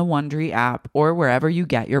Disintel on the Wondery app or wherever you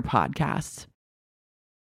get your podcasts.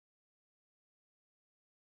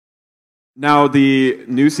 Now, the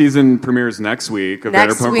new season premieres next week of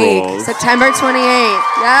Next Vanderpump week, Rules. September 28th.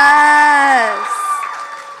 Yes!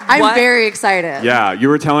 I'm very excited. Yeah, you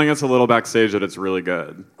were telling us a little backstage that it's really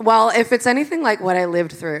good. Well, if it's anything like what I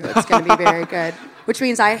lived through, it's going to be very good. Which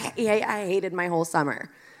means I hated my whole summer.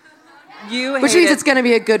 Which means it's going to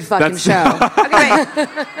be a good fucking show. Okay,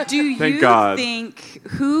 wait. Do you Thank God. think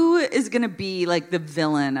who is going to be like the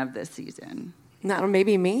villain of this season? No,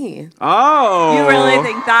 maybe me. Oh. You really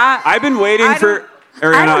think that? I've been waiting for...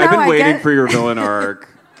 Ariana, I've been waiting for your villain arc.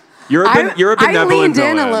 You're a benevolent I leaned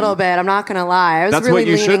villain. in a little bit. I'm not going to lie. I was That's really what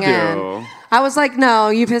you leaning should in. do. I was like, no,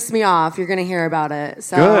 you pissed me off. You're going to hear about it.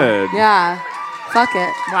 So, Good. Yeah. Fuck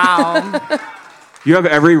it. Wow. You have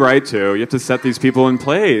every right to. You have to set these people in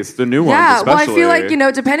place, the new ones Yeah, well, especially. I feel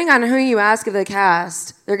like, depending on who you ask of the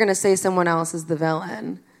cast, they're going to say someone else is the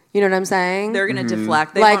villain. You know what I'm saying? They're going to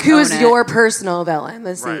deflect. They like, won't who own is it. your personal villain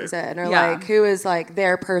this Right. season? Or, Yeah. like, who is, like,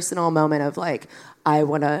 their personal moment of, like, I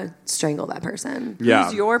want to strangle that person. Yeah.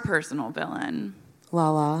 Who's your personal villain?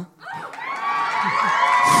 Lala.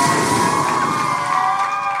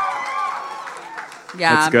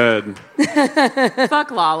 Yeah. That's good.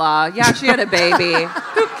 Fuck Lala. Yeah, she had a baby.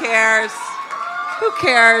 Who cares? Who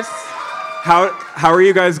cares? How are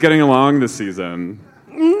you guys getting along this season?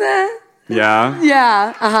 Nah. Yeah?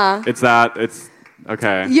 Yeah, uh-huh. It's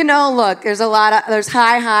okay. Look, there's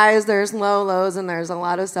high highs, there's low lows, and there's a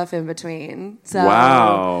lot of stuff in between. So,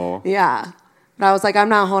 Wow. Yeah. But I was like, I'm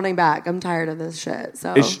not holding back. I'm tired of this shit.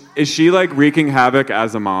 So Is she like wreaking havoc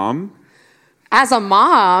as a mom? as a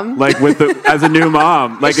mom, Like as a new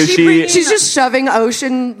mom? Like is she she's just shoving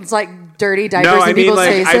Ocean's like dirty diapers No, I in mean people's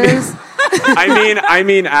like faces. I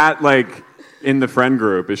mean at like in the friend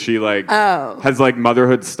group, is she like has like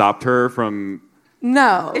motherhood stopped her from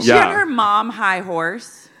No. Is she on her mom high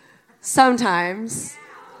horse? Sometimes.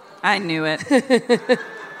 I knew it.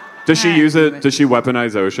 Does she use it? Does she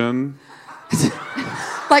weaponize Ocean?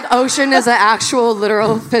 Like Ocean is an actual,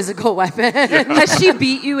 literal, physical weapon. Has she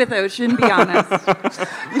beat you with Ocean? Be honest.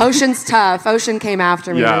 Ocean's tough. Ocean came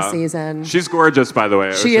after me Yeah. this season. She's gorgeous, by the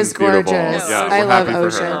way. She is Ocean's beautiful. gorgeous. Yeah, I we're love happy for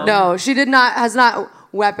Ocean. her. No, she has not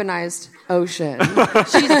weaponized Ocean.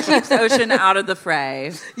 She keeps Ocean out of the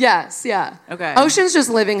fray. Yes, yeah. Okay. Ocean's just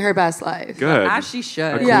living her best life. Good. As she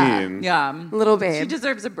should. A Yeah. queen. Yeah. Little babe. She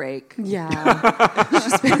deserves a break. Yeah.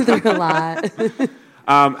 She's been through a lot.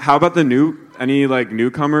 How about any like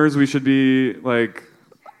newcomers we should be like?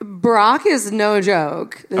 Brock is no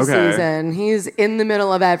joke this Okay. season. He's in the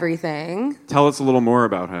middle of everything. Tell us a little more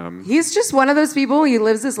about him. He's just one of those people. He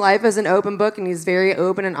lives his life as an open book, and he's very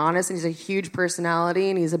open and honest, and he's a huge personality,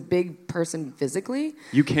 and he's a big person physically.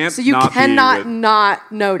 You can't. So you not be cannot with-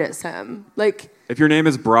 not notice him. Like, If your name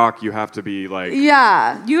is Brock, you have to be like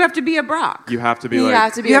Yeah. You have to be a Brock. you have to be You like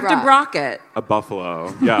have to be You a have to Brock it. a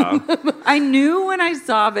buffalo. Yeah. I knew when I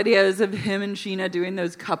saw videos of him and Sheena doing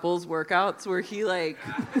those couples workouts where he like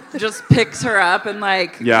just picks her up and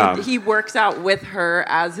like Yeah. he works out with her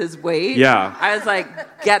as his weight. Yeah. I was like,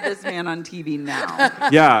 get this man on TV now.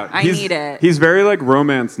 Yeah. I he's- need it. He's very like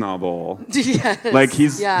romance novel. Yes. Like he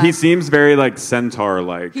seems very like centaur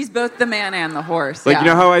like. He's both the man and the horse. Like yeah. you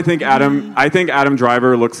know how I think Adam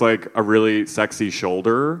Driver looks like a really sexy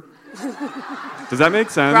shoulder. Does that make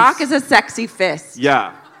sense? Brock is a sexy fist.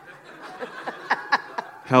 Yeah.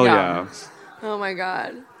 Hell Yeah. yeah. Oh my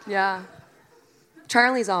God. Yeah.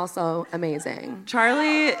 Charlie's also amazing.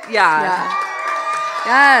 Charlie, Yeah.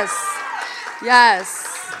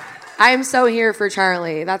 Yes. I am so here for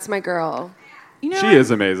Charlie. That's my girl. You know She what? is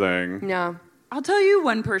amazing. Yeah. I'll tell you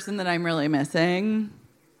one person that I'm really missing.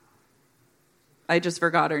 I just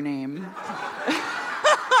forgot her name.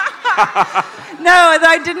 No,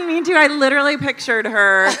 I didn't mean to. I literally pictured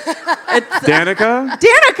her. It's Danica?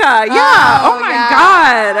 Danica, yeah. Oh, my yeah.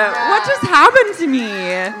 God. Yeah. What just happened to me?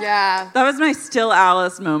 Yeah. That was my Still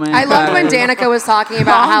Alice moment. I loved when Danica was talking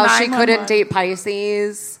about Call how she 911. couldn't date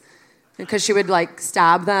Pisces because she would like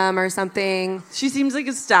stab them or something. She seems like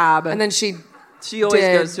a stab. And then she always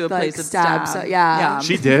did, goes to a like, place of stab. stab. So, yeah.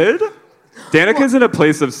 She did? Danica's in a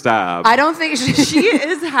place of stab. I don't think She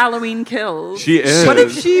is Halloween Kills. She is. What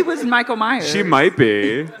if she was Michael Myers? She might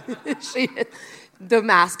be. the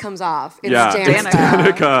mask comes off. It's Yeah.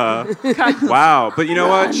 Danica. Danica. Wow. But you know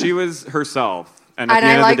what? She was herself. And at And the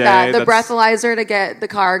I end like of the that. day, The that's- breathalyzer to get the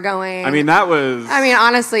car going. I mean, that was. I mean,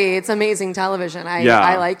 honestly, it's amazing television. Yeah.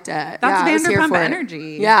 I liked it. That's I was here Vanderpump for it.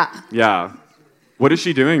 energy. Yeah. Yeah. What is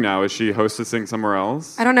she doing now? Is she hostessing somewhere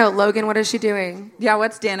else? I don't know. Logan, what is she doing? Yeah,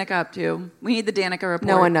 what's Danica up to? We need the Danica report.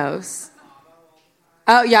 No one knows.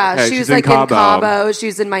 Oh, yeah. Okay, she was she's in like Cabo. in Cabo.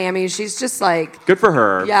 She's in Miami. She's just like, Good for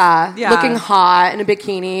her. yeah, Yeah. looking hot in a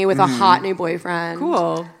bikini with a hot new boyfriend.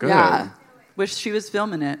 Cool. Good. Yeah. Wish she was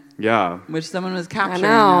filming it. Yeah. Wish someone was capturing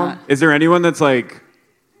know. that. Is there anyone that's like,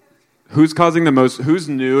 who's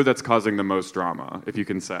new that's causing the most drama, if you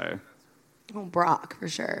can say? Oh, Brock, for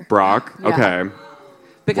sure. Brock? Yeah. Okay.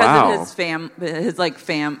 Because Wow. of his I think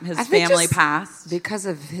family just past. Because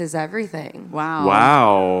of his everything. Wow.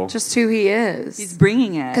 Wow. Just who he is. He's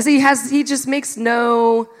bringing it. Because he just makes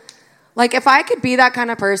no, like, if I could be that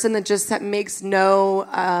kind of person that just makes no,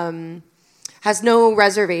 has no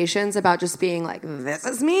reservations about just being like, this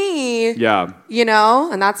is me, Yeah. you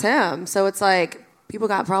know, and that's him. So it's like, people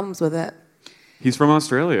got problems with it. He's from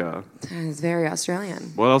Australia. He's very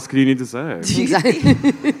Australian. What else could you need to say?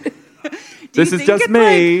 Exactly. This is just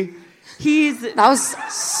me. That was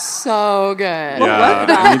so good. Yeah,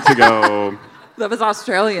 I need to go. That was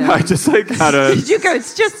Australian. I just like had a. Did you go?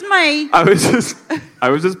 It's just me. I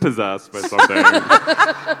was just possessed by something.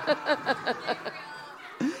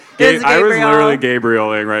 Is I was Gabriel- literally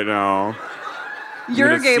Gabrieling right now. Your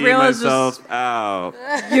I'm gonna see Gabriel is myself just out.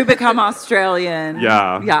 you become Australian.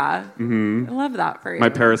 Yeah. Yeah. Mm-hmm. I love that for you. My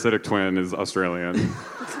parasitic twin is Australian.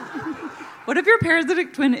 What if your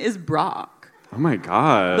parasitic twin is Brock? Oh my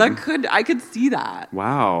god. I could see that.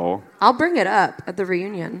 Wow. I'll bring it up at the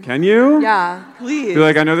reunion. Can you? Yeah. Please. Be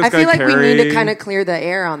like, I know this I guy feel like Carrie. we need to kind of clear the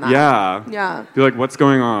air on that. Yeah. Yeah. Be like, what's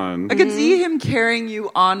going on? I could see him carrying you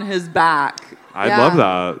on his back. I'd Yeah. love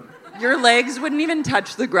that. Your legs wouldn't even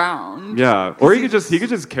touch the ground. Yeah. Or he could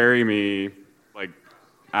just carry me like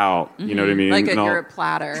out. You know what I mean? Like And you're a I'll-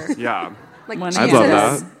 platter. Yeah. Like One I'd hand. love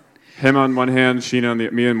Jesus. that. Him on one hand, Sheena on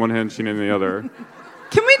me on one hand, Sheena on the other.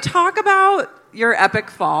 Can we talk about your epic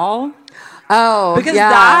fall? Oh, Because yeah.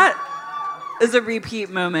 that is a repeat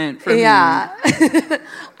moment for me. Yeah.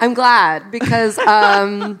 I'm glad because,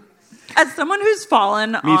 As someone who's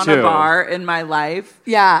fallen on too. a bar in my life,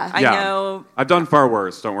 yeah, I Yeah. know. I've done far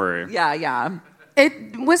worse. Don't worry. Yeah.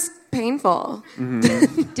 it was painful.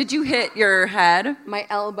 Did you hit your head? My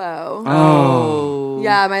elbow. Oh.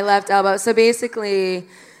 Yeah, my left elbow. So basically,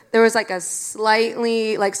 there was like a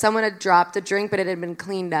slightly, like someone had dropped a drink, but it had been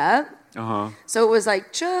cleaned up. Uh-huh. So it was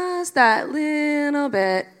like just that little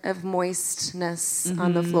bit of moistness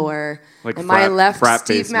on the floor. Like and my left frat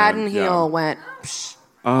Steve basement, Madden heel yeah. went, psh,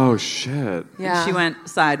 Oh shit. yeah. She went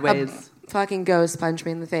sideways. Fucking ghost punched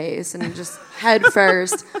me in the face and just head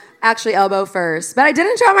first. Actually, elbow first. But I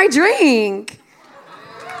didn't drop my drink.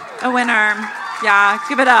 A winner. Yeah,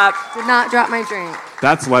 give it up. Did not drop my drink.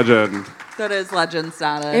 That's legend. That is legend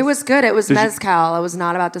status. It was good. It was Did you- mezcal. I was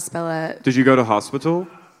not about to spill it. Did you go to hospital?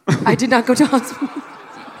 I did not go to hospital.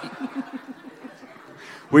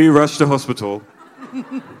 We rushed to hospital.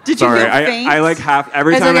 Did you Sorry, feel faint? I like half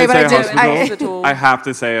every It's time okay, I but say I do. hospital, I have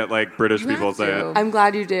to say it like British people have say to. it. I'm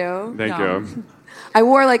glad you do. Thank you. I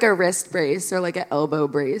wore like a wrist brace or like an elbow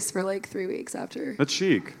brace for like 3 weeks after. That's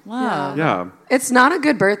chic. Wow. Yeah. It's not a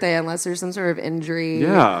good birthday unless there's some sort of injury.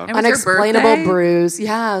 Yeah. It was your Unexplainable birthday? bruise.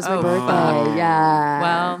 Yeah, it was my birthday. Yeah.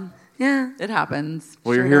 Well, yeah. it happens.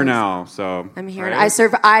 Well, you're here now, so. I'm here. right? I'm a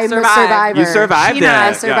survivor. You survived Sheena. it.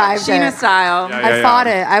 I survived Sheena it. style. Yeah, I fought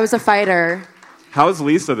it. I was a fighter. How's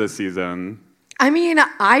Lisa this season? I mean,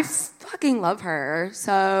 I fucking love her.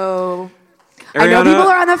 So I know Ariana- people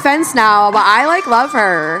are on the fence now, but I like love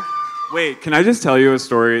her. Wait, can I just tell you a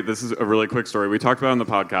story? This is a really quick story. We talked about it on the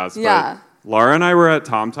podcast. Yeah. But Laura and I were at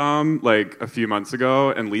Tom Tom like a few months ago,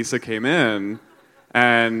 and Lisa came in,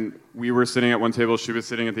 and we were sitting at one table. She was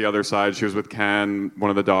sitting at the other side. She was with Ken. One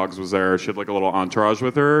of the dogs was there. She had like a little entourage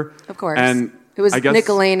with her. Of course. And It was I guess, Nick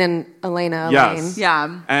Elaine and Elena Yes. Elaine.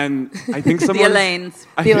 Yeah. And I think The someone. Elaines.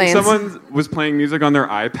 I The think Elaines. someone was playing music on their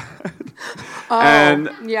iPad. Oh, and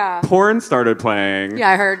yeah. porn started playing. Yeah,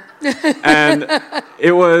 I heard. And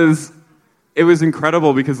it was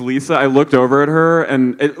incredible because Lisa, I looked over at her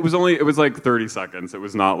and it was like 30 seconds. It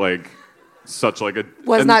was not like such like a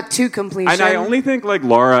Was and- not to completion. And I only think like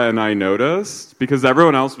Laura and I noticed because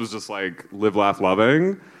everyone else was just like live, laugh,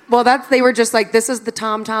 loving. Well, they were just like, this is the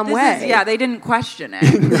Tom Tom This way. is, yeah, they didn't question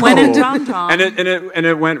it. When in Tom Tom. And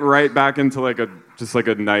it went right back into like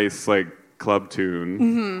a nice like club tune.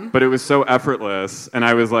 Mm-hmm. But it was so effortless and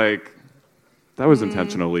I was like, that was Mm.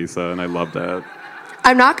 intentional, Lisa, and I loved it.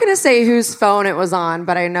 I'm not going to say whose phone it was on,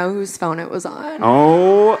 but I know whose phone it was on.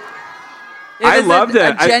 Oh, It I was loved a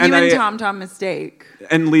it. genuine Tom Tom mistake.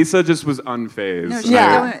 And Lisa just was unfazed. No, And she's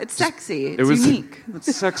Yeah. doing it. It's sexy. It's it was unique.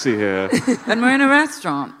 It's sexy here. And we're in a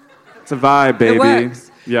restaurant. It's a vibe, baby. It works.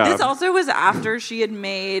 Yeah. This also was after she had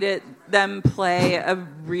made them play a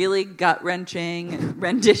really gut-wrenching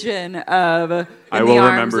rendition of I Will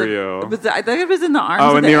Remember You. I think it was In the Arms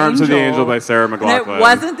Oh, of In the the Arms of the Angel Angel by Sarah McLachlan. And it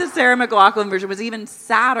wasn't the Sarah McLachlan version. It was even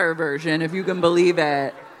sadder version, if you can believe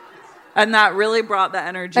it. And that really brought the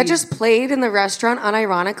energy. That just played in the restaurant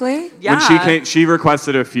unironically? yeah. When she came, she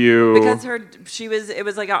requested a few. Because it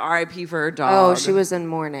was like a RIP for her dog. Oh, she was in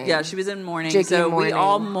mourning. Yeah, she was in mourning. Jicky So we mourning.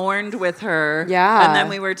 all mourned with her. Yeah. And then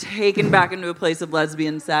we were taken back into a place of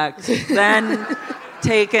lesbian sex. Then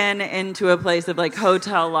taken into a place of like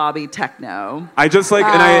hotel lobby techno. I just like,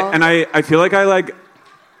 Wow. and I feel like I like,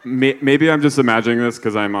 maybe I'm just imagining this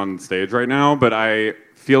because I'm on stage right now, but I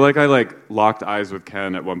feel like I like locked eyes with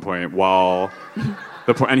Ken at one point while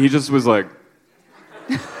and he just was like,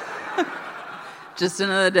 Just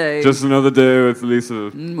another day. just another day with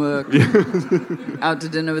Lisa. Work. Out to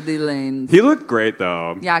dinner with the Elaines. He looked great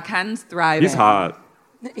though. Yeah, Ken's thriving. He's hot.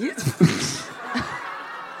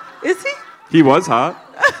 Is he? He was hot.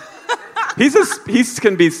 He's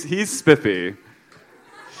spiffy.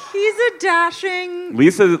 He's a dashing.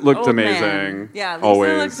 Lisa looked old amazing. man. Yeah, Lisa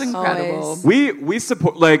always. looks incredible. Always. We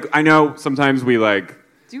support, like, I know sometimes we like,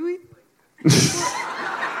 Do we?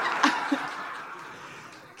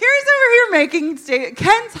 Carrie's over here making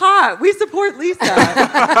Ken's hot. We support Lisa.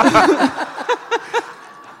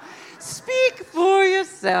 Speak for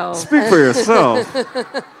yourself. speak for yourself.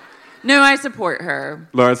 No, I support her.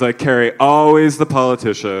 Laura's like, Carrie, always the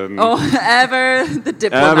politician. Oh, ever the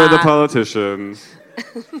diplomat. Ever the politician.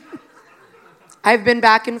 I've been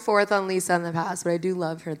back and forth on Lisa in the past, but I do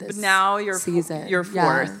love her this But now you're season. you're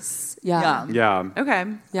fourth. Yes. Yeah. Yeah. Okay.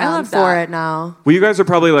 Yeah, I I'm love for that. it now. Well, you guys are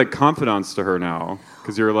probably like confidants to her now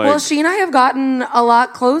because you're like, Well, she and I have gotten a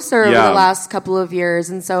lot closer over Yeah. the last couple of years,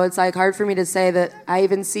 and so it's like hard for me to say that I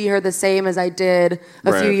even see her the same as I did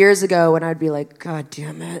a few Right. years ago when I'd be like, God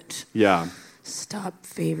damn it, yeah, stop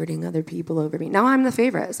favoriting other people over me. Now I'm the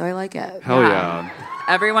favorite, so I like it. hell yeah.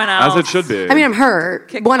 Everyone else. As it should be. I mean, I'm her,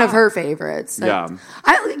 Kicked one of off. her favorites. Like, Yeah.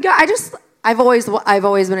 I've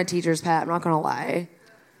always been a teacher's pet. I'm not gonna lie.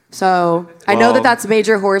 So I know Well- that's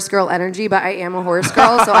major horse girl energy, but I am a horse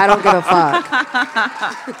girl, so I don't give a fuck.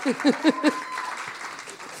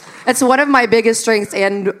 It's one of my biggest strengths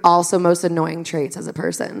and also most annoying traits as a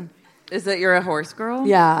person. Is that you're a horse girl?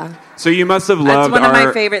 Yeah. So you must have That's loved one of my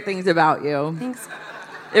our. favorite things about you. Thanks.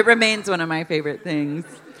 It remains one of my favorite things.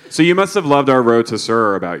 So you must have loved our Road to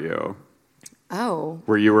Sur about you, Oh.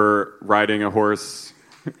 where you were riding a horse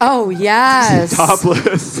Oh yes.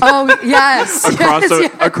 topless Oh yes. across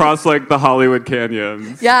yes, across like the Hollywood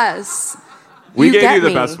canyons. yes. We gave get you the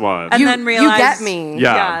me. best one. And You- then you realized get me.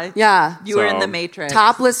 Yeah. Yeah. You were in So- the Matrix.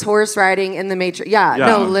 Topless horse riding in the Matrix. Yeah. Yeah.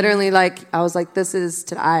 No, literally, like I was like, this is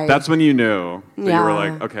That's when you knew that you were Yeah.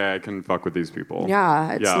 like, okay, I can fuck with these people.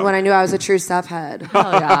 Yeah, it's Yeah. when I knew I was a true stuff head.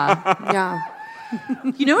 Hell yeah. Yeah.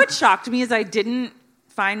 You know what shocked me is I didn't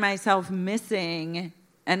find myself missing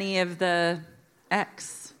any of the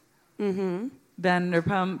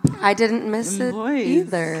Vanderpump. I didn't miss employees. it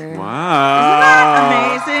either. Wow. Isn't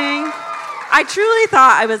that amazing? I truly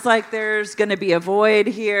thought, I was like, there's going to be a void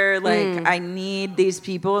here. Like, I need these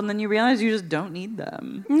people. And then you realize you just don't need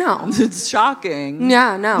them. No. It's shocking.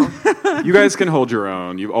 Yeah, no. You guys can hold your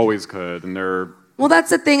own. You always could. And they're... Well, that's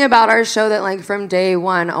the thing about our show that, like, from day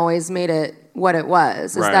one always made it what it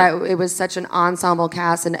was. Is that it was such an ensemble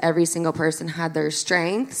cast and every single person had their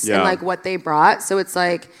strengths and, like, what they brought. So it's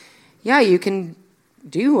like, yeah, you can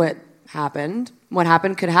do what happened. What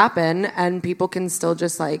happened could happen, and people can still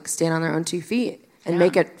just, like, stand on their own 2 feet and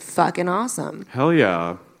make it fucking awesome. Hell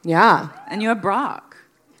yeah. Yeah. And you have Brock.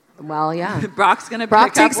 Well, yeah. Brock's going to Brock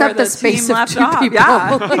pick takes up where up the the space team of left 2 off. people.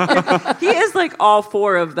 Yeah. He is like all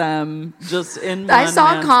 4 of them just in one I saw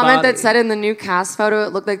a man's comment body. that said in the new cast photo,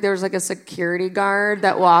 it looked like there was like a security guard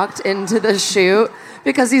that walked into the shoot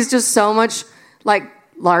because he's just so much like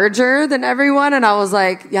larger than everyone. And I was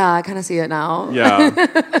like, yeah, I kind of see it now.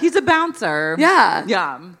 Yeah. He's a bouncer. Yeah.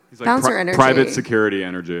 Yeah. He's like Bouncer energy. Private security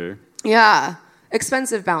energy. Yeah.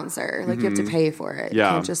 Expensive bouncer. Like you have to pay for it. Yeah.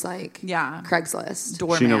 You can't just like Craigslist.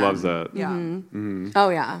 Doorman. Sheena loves it. Yeah. Oh,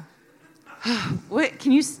 yeah. What,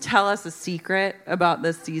 can you tell us a secret about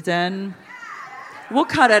this season? We'll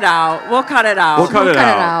cut it out. We'll cut it out.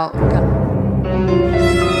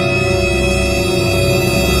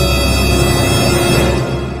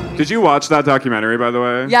 Did you watch that documentary, by the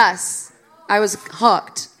way? Yes. I was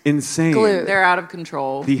hooked. Insane. Glued. They're out of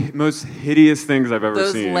control. The most hideous things I've ever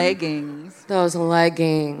Those seen. leggings. Those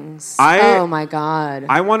leggings. I- Oh, my God.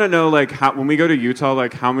 I want to know, like, how, when we go to Utah,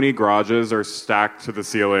 like, how many garages are stacked to the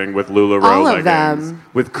ceiling with LuLaRoe All of leggings? them.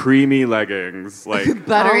 With creamy leggings. Like,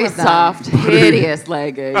 Buttery All of them. soft, hideous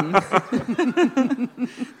leggings.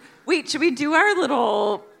 Wait, should we do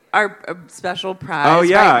our special prize? Oh,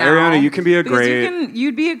 yeah, right now? Ariana, you can be a Because great-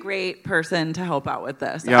 you'd be a great person to help out with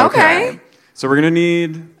this. yeah, Okay. So we're going to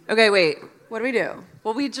need... Okay, wait. What do we do?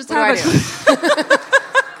 Well, we just What have do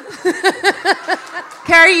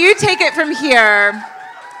Carrie, you take it from here.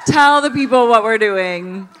 Tell the people what we're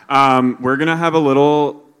doing. We're going to have a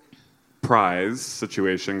little prize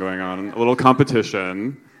situation going on, a little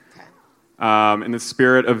competition. In the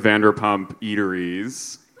spirit of Vanderpump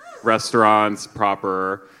eateries, restaurants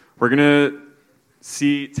proper. We're going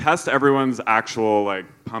to test everyone's actual, like,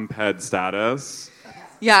 pump head status.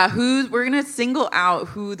 Yeah, we're gonna single out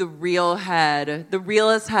who the realest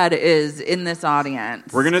head is in this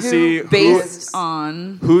audience. We're gonna see based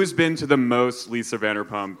on who's been to the most Lisa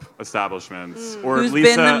Vanderpump establishments, or who's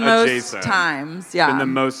Lisa been the most adjacent. times. Yeah, Been the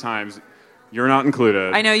most times. You're not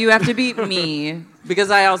included. I know you have to beat me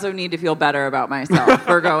because I also need to feel better about myself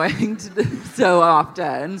for going to so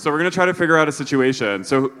often. So we're gonna try to figure out a situation.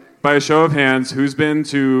 So by a show of hands, who's been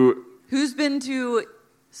to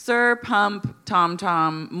Sir Pump Tom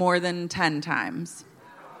Tom more than 10 times?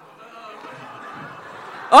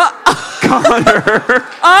 Connor?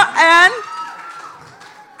 And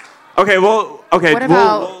Okay, What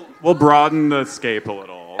about- we'll broaden the scape a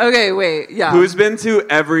little. okay, wait, yeah. Who's been to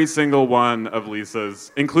every single one of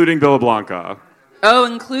Lisa's, including Villa Blanca? Oh,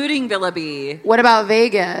 including Villa B. What about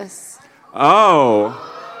Vegas? Oh.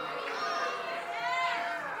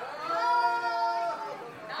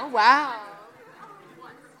 Oh, wow.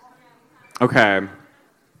 Okay.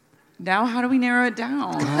 Now, how do we narrow it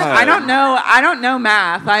down? I don't know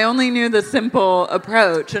math. I only knew the simple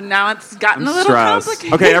approach, and now it's gotten a little Stressed.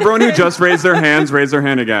 complicated. Okay, everyone who just raised their hands, raise their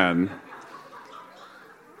hand again.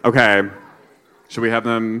 Okay. Should we have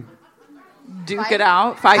them? Duke it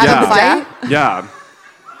out. Fight Have to them the fight? death? Yeah.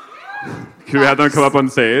 Can we have them come up on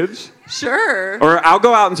stage? Sure. Or I'll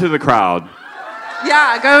go out into the crowd.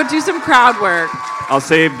 Yeah, go do some crowd work. I'll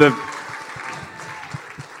save the...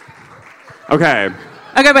 Okay.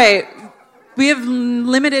 Okay, wait. We have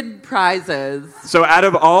limited prizes. So out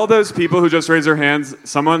of all those people who just raised their hands,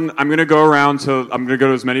 I'm going to go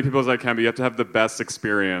to as many people as I can, but you have to have the best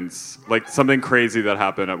experience. Like something crazy that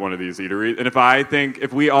happened at one of these eateries. And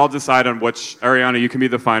if we all decide on which, Ariana, you can be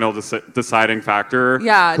the final deciding factor.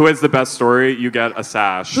 Yeah. Who has the best story, you get a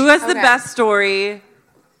sash. Who has the best story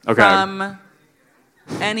Okay. from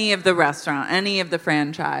any of the restaurant, any of the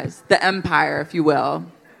franchise, the empire, if you will?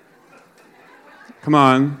 Come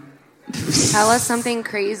on. Tell us something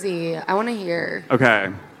crazy. I want to hear.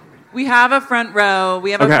 Okay. We have a front row.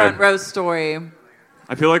 We have a Okay. front row story.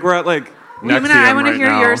 I feel like we're at like Nexium I want to right hear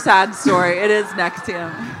now. your sad story. It is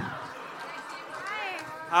Nexium.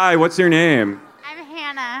 Hi, what's your name? I'm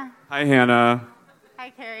Hannah. Hi, Hannah. Hi,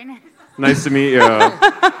 Karen. Nice to meet you.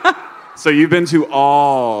 So you've been to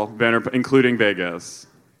all Vanderpump, including Vegas?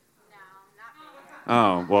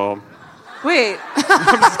 Oh, well. Wait.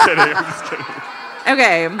 I'm just kidding.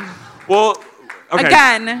 Okay. Well, okay.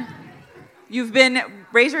 Again,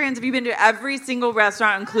 raise your hands if you've been to every single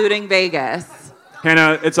restaurant, including Vegas.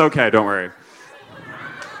 Hannah, it's okay. Don't worry.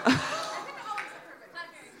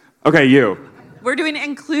 Okay, you. We're doing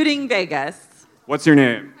including Vegas. What's your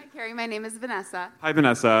name? Hi, Carrie. My name is Vanessa. Hi,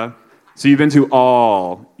 Vanessa. So you've been to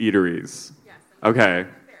all eateries? Yes. Okay.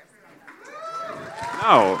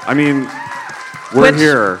 No, I mean, we're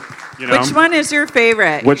here. You know? Which one is your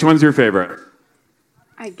favorite? Which one's your favorite?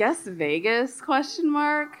 I guess Vegas, question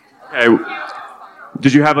mark. Okay.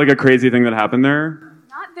 Did you have like a crazy thing that happened there?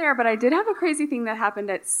 Not there, but I did have a crazy thing that happened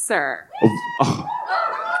at Sir. Oh.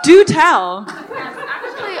 Do tell.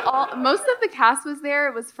 Actually, most of the cast was there.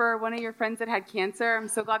 It was for one of your friends that had cancer. I'm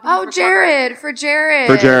so glad. Oh, Jared. For Jared.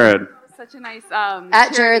 For Jared. Such a nice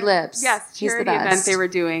at Jared Lips. Yes, He's charity the best. event they were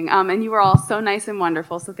doing, and you were all so nice and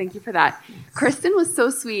wonderful. So thank you for that. Kristen was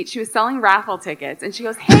so sweet. She was selling raffle tickets, and she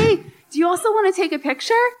goes, "Hey, do you also want to take a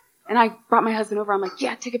picture?" And I brought my husband over. I'm like,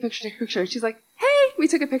 "Yeah, take a picture, take a picture." And she's like, "Hey," we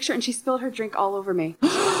took a picture, and she spilled her drink all over me.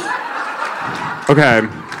 Okay.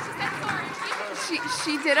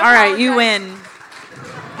 She did. All right, you win.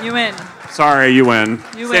 You win. Sorry, you win.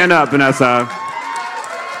 You Stand win. up, Vanessa.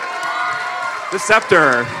 The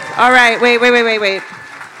scepter. All right, wait.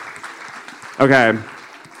 Okay.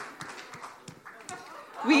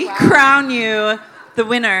 We crown you the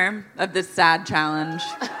winner of this sad challenge.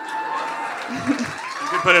 You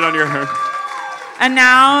can put it on your hair. And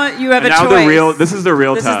now you have And a now choice. this is the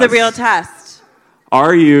real This test. is the real test.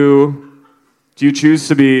 Do you choose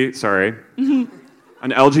to be,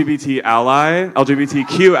 an LGBTQ ally,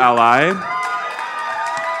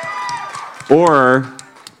 or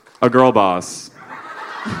a girl boss?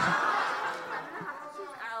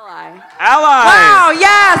 Ally. Ally! Wow,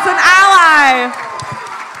 yes, an ally.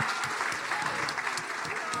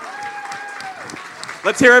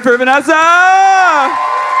 Let's hear it for Vanessa!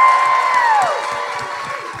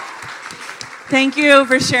 Thank you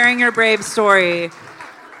for sharing your brave story.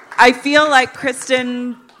 I feel like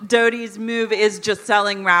Kristen Doty's move is just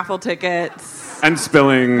selling raffle tickets. And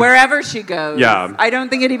spilling. Wherever she goes. Yeah. I don't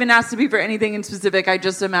think it even has to be for anything in specific. I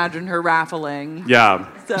just imagine her raffling. Yeah.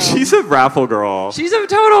 So. She's a raffle girl. She's a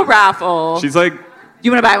total raffle. She's like... You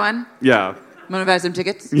want to buy one? Yeah. Want to buy some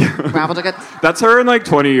tickets? Yeah. Raffle tickets? That's her in like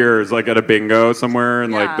 20 years, like at a bingo somewhere in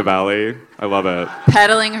like the valley. I love it.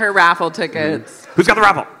 Peddling her raffle tickets. Who's got the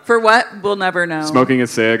raffle? For what? We'll never know. Smoking a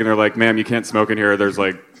cig, and they're like, ma'am, you can't smoke in here. There's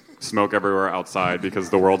like smoke everywhere outside because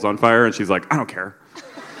the world's on fire. And she's like, I don't care.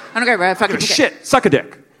 I don't care about fucking Give a shit. Suck a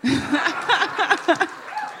dick.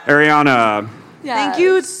 Ariana. Yes. Thank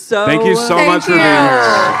you so much for being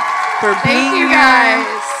here. Thank you guys.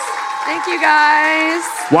 Thank you guys.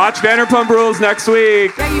 Watch Vanderpump Rules next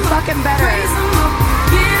week. Yeah, you fucking better.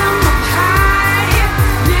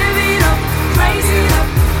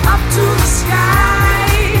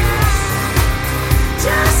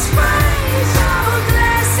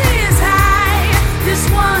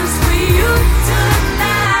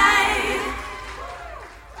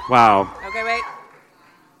 Wow. Okay, wait.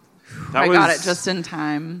 That I was got it just in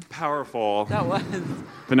time. Powerful. That was.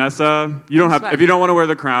 Vanessa, you don't have. If you don't want to wear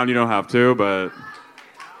the crown, you don't have to. But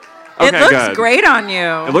okay, it looks good. great on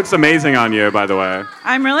you. It looks amazing on you, by the way.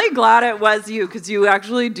 I'm really glad it was you because you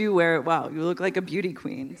actually do wear it well. You look like a beauty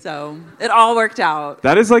queen. So it all worked out.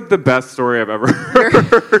 That is like the best story I've ever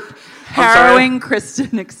heard. Harrowing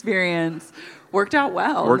Kristen experience worked out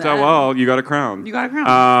well. Worked out well. You got a crown. You got a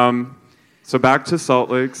crown. So back to Salt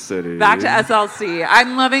Lake City. Back to SLC.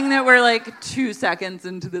 I'm loving that we're like 2 seconds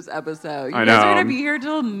into this episode. You I guys are know. gonna be here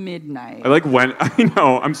till midnight. I like went. I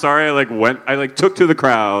know. I'm sorry. I took to the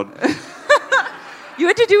crowd. You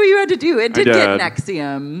had to do what you had to do. It did I get did.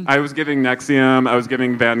 Nexium. I was giving Nexium. I was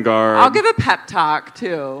giving Vanguard. I'll give a pep talk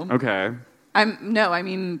too. Okay. I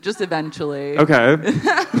mean just eventually. Okay.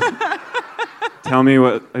 Tell me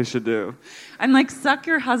what I should do. I'm like, suck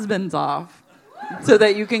your husbands off so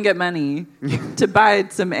that you can get money to buy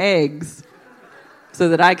some eggs so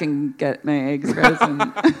that I can get my eggs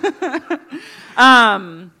frozen.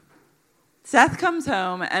 Seth comes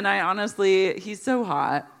home, and he's so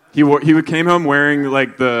hot. He came home wearing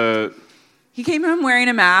like He came home wearing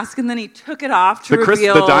a mask, and then he took it off to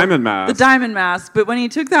reveal the diamond mask. The diamond mask. But when he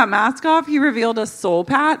took that mask off, he revealed a soul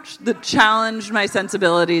patch that challenged my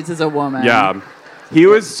sensibilities as a woman. Yeah. He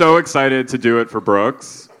was so excited to do it for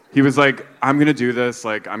Brooks. He was like, I'm going to do this.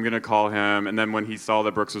 Like, I'm going to call him. And then when he saw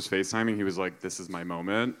that Brooks was FaceTiming, he was like, this is my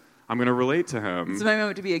moment. I'm going to relate to him. This is my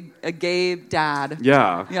moment to be a gay dad.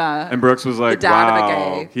 Yeah. Yeah. And Brooks was like, The dad wow. of a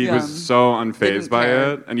gay. He Yeah. was so unfazed Didn't by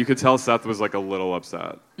care. it. And you could tell Seth was like a little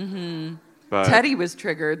upset. Mm-hmm. But Teddy was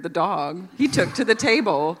triggered, the dog. He took to the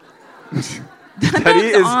table. Teddy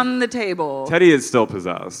is on the table. Teddy is still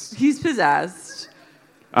possessed. He's possessed.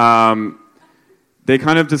 They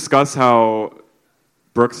kind of discuss how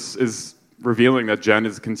Brooks is revealing that Jen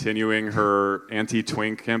is continuing her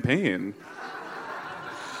anti-twink campaign.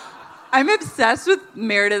 I'm obsessed with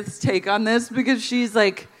Meredith's take on this because she's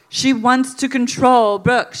like, she wants to control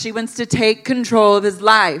Brooks. She wants to take control of his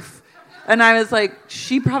life. And I was like,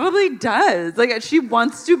 she probably does. Like, she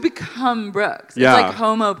wants to become Brooks. Yeah. It's like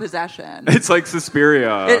homo possession. It's like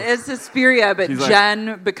Suspiria. It is Suspiria, but She's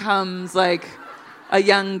Jen becomes like a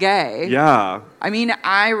young gay. Yeah. I mean,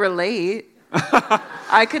 I relate.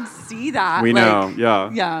 I could see that. We like, know,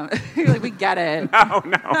 yeah. Yeah. Like, we get it. No.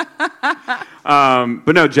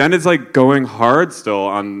 But no, Jen is like going hard still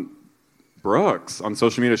on Brooks on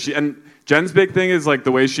social media. And Jen's big thing is like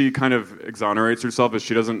the way she kind of exonerates herself is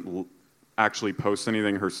she doesn't actually post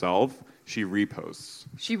anything herself. She reposts.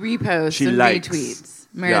 She reposts She and likes. retweets.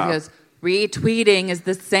 Meredith goes, retweeting is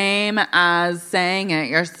the same as saying it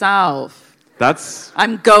yourself.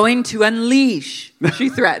 I'm going to unleash. She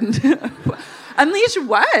threatened. Unleash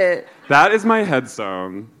what? That is my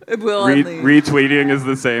headstone. It will unleash. Retweeting is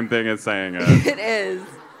the same thing as saying it. It is.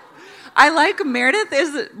 I like Meredith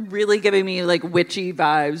is really giving me like witchy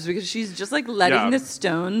vibes because she's just like letting the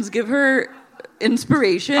stones give her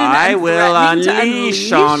inspiration. I and will threatening unleash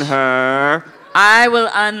to on her. I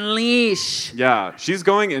will unleash. Yeah, she's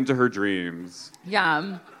going into her dreams.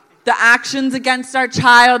 Yeah. The actions against our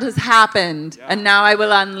child has happened, and now I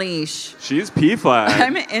will unleash. She's P-flag.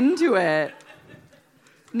 I'm into it.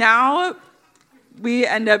 Now we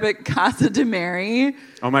end up at Casa de Mary.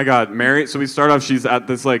 Oh my God, Mary. So we start off, she's at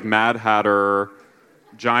this like Mad Hatter,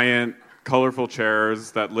 giant, colorful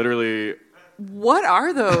chairs that literally... What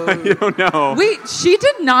are those? I don't know. Wait, she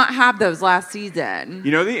did not have those last season.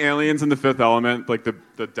 You know the aliens in The Fifth Element, like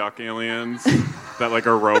the duck aliens that like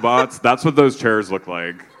are robots? That's what those chairs look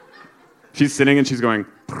like. She's sitting and she's going...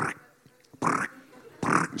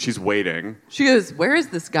 She's waiting. She goes, where is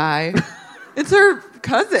this guy? It's her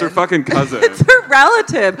cousin. It's her fucking cousin. It's her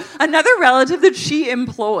relative. Another relative that she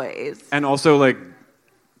employs. And also, like,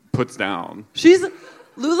 puts down. She's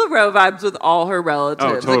LuLaRoe vibes with all her relatives.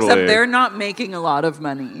 Oh, totally. Except they're not making a lot of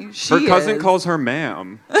money. Her cousin calls her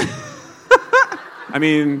ma'am. I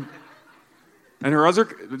mean... And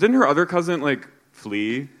didn't her other cousin, like,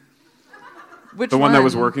 flee? Which the one that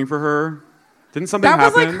was working for her? Didn't something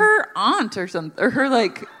happen? That was like her aunt or something, or her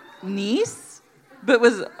like niece, but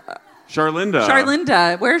was Charlinda.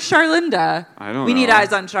 Charlinda, where's Charlinda? I don't know. We need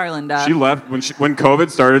eyes on Charlinda. She left when COVID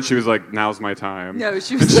started. She was like, "Now's my time." No,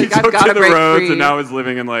 she was and like, "I've got to break the roads, free." and now is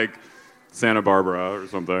living in like Santa Barbara or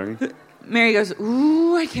something. Mary goes,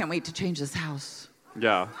 "Ooh, I can't wait to change this house."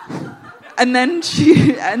 Yeah. And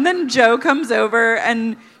then Joe comes over,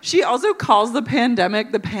 and she also calls the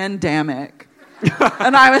pandemic the pandemic.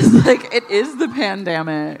 And I was like, it is the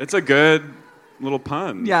pandemic. It's a good little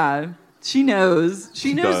pun. Yeah. She knows.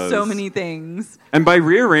 She knows does. so many things. And by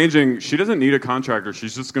rearranging, she doesn't need a contractor.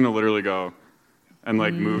 She's just going to literally go and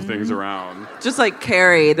like move things around. Just like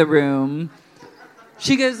carry the room.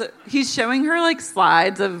 She goes, he's showing her like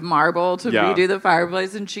slides of marble to redo the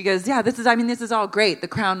fireplace. And she goes, yeah, this is all great. The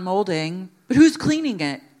crown molding. But who's cleaning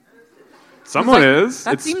it? Someone like, is.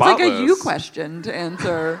 That it's seems spotless. like a you question to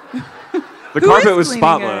answer. The Who carpet is was cleaning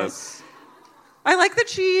spotless. I like that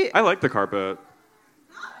she... I like the carpet.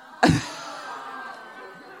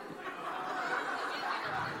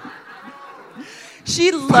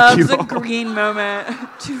 She loves a green moment.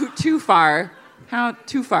 Too far. How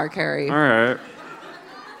too far, Carrie? All right.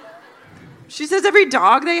 She says every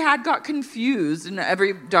dog they had got confused and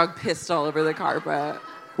every dog pissed all over the carpet.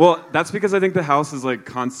 Well, that's because I think the house is like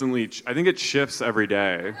constantly... I think it shifts every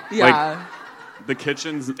day. Yeah. Like, the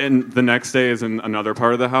kitchen's in the next day is in another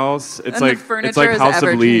part of the house. It's And like the furniture it's like is House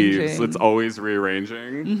of Leaves. ever-changing. It's always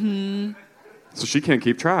rearranging. Mm-hmm. So she can't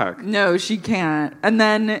keep track. No, she can't. And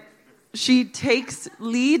then she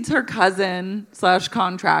leads her cousin /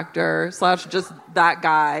 contractor / just that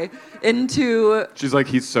guy into... She's like,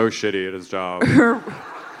 he's so shitty at his job. Her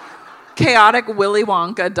chaotic Willy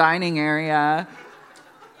Wonka dining area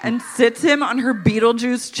and sits him on her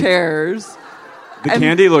Beetlejuice chairs. The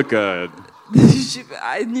candy looked good.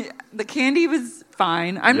 The candy was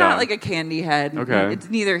fine. I'm not like a candy head. Okay. It's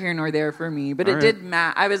neither here nor there for me, but All it right. did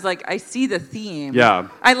match. I was like, I see the theme. Yeah.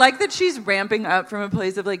 I like that she's ramping up from a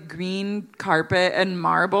place of like green carpet and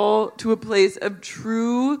marble to a place of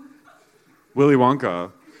true Willy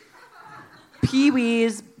Wonka.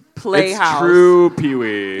 Pee-wee's playhouse. It's true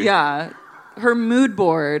Pee-wee. Yeah. Her mood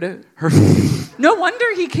board. No wonder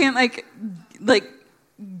he can't like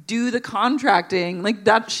do the contracting. Like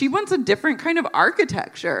that, she wants a different kind of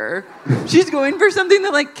architecture. She's going for something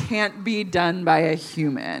that like can't be done by a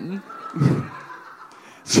human.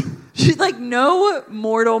 She's like, no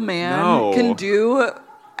mortal man can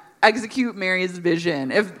execute Mary's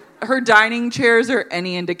vision if her dining chairs are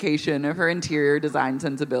any indication of her interior design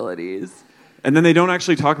sensibilities. And then they don't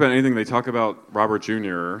actually talk about anything. They talk about Robert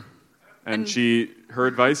Jr. And her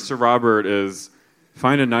advice to Robert is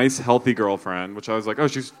find a nice, healthy girlfriend, which I was like, oh,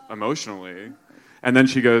 she's emotionally. And then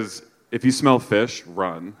she goes, if you smell fish,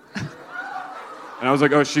 run. And I was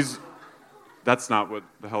like, oh, that's not what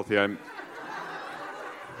the healthy I'm...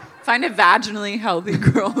 Find a vaginally healthy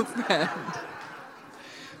girlfriend.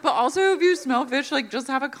 But also, if you smell fish, like, just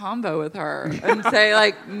have a convo with her and say,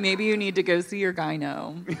 like, maybe you need to go see your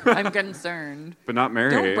gyno. I'm concerned. But not Mary.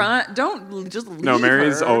 Don't run. Don't just leave No,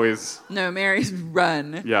 Mary's her. always... No, Mary's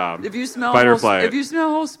run. Yeah. If you smell fight or flight. If you smell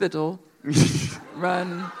hospital,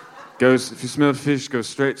 run. If you smell fish, go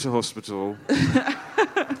straight to hospital.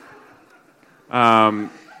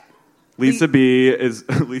 Lisa B is...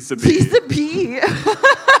 Lisa B. Lisa B.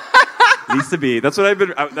 Lisa B. That's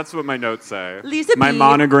what my notes say. Lisa my B.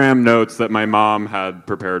 monogram notes that my mom had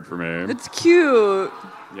prepared for me. It's cute.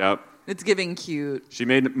 Yep. It's giving cute. She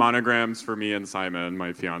made monograms for me and Simon,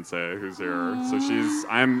 my fiance, who's here. So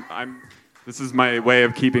this is my way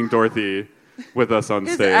of keeping Dorothy with us on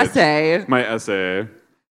stage. Essay. My essay.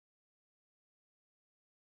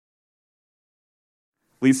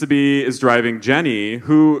 Lisa B is driving Jenny,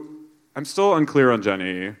 who I'm still unclear on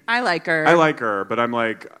Jenny. I like her. But I'm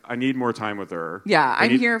like, I need more time with her. Yeah,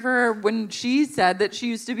 I'm here for her. When she said that she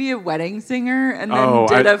used to be a wedding singer and then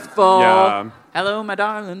did a full, hello, my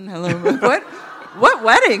darling, hello. What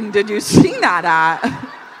wedding did you sing that at?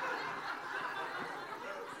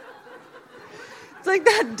 It's like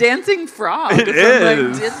that dancing frog from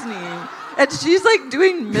like Disney. And she's like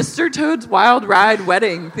doing Mr. Toad's Wild Ride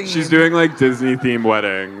wedding theme. She's doing like Disney themed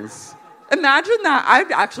weddings. Imagine that. I'd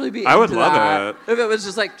actually be I would into love that it. if it was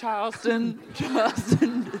just like Charleston.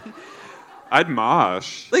 I'd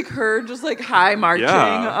mosh. Like her just like high marching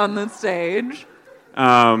on the stage.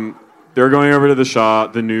 They're going over to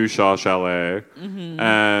the new Shaw Chalet. Mm-hmm.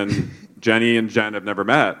 And Jenny and Jen have never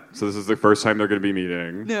met. So this is the first time they're going to be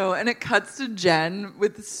meeting. No, and it cuts to Jen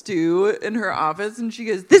with Stu in her office and she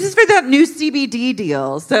goes, this is for that new CBD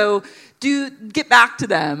deal. So get back to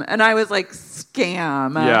them. And I was like,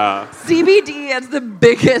 scam. Yeah. CBD is the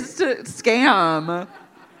biggest scam.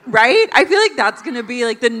 Right? I feel like that's going to be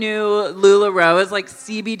like the new LuLaRoe is like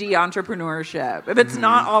CBD entrepreneurship. If it's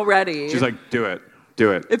not already. She's like, do it.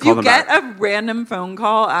 Do it. If you get a random phone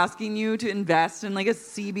call asking you to invest in like a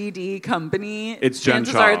CBD company, it's Jen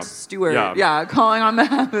chances Shaw. are it's Stuart. Yeah, calling on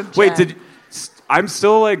behalf of Jen. Wait, I'm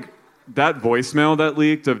still like, that voicemail that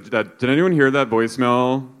leaked, did anyone hear that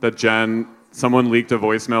voicemail that someone leaked a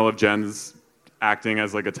voicemail of Jen's acting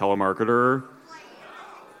as like a telemarketer?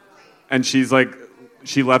 And she's like,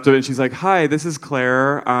 she left it and she's like, hi, this is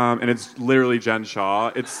Claire. And it's literally Jen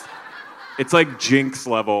Shaw. It's like Jinx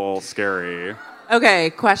level scary. Okay,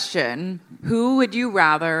 question. Who would you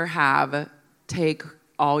rather have take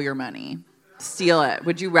all your money? Steal it.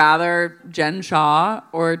 Would you rather Jen Shaw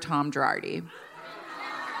or Tom Girardi?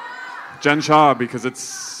 Jen Shaw, because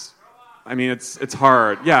it's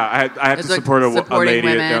hard. Yeah, I have to support a lady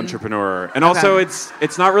women. entrepreneur. And also,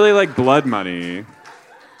 it's not really like blood money.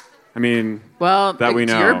 I mean, that we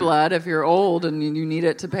know. It's your blood if you're old and you need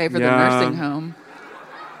it to pay for the nursing home.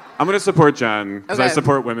 I'm going to support Jen because I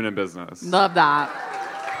support women in business. Love that.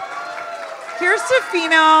 Here's to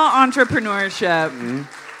female entrepreneurship. Mm-hmm.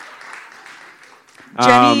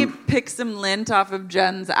 Jenny picks some lint off of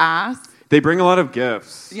Jen's ass. They bring a lot of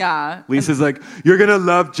gifts. Yeah. Lisa's like, you're going to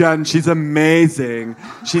love Jen. She's amazing.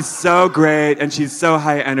 She's so great, and she's so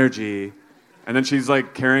high energy. And then she's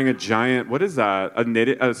like carrying a giant, what is that?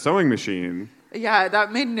 A sewing machine. Yeah,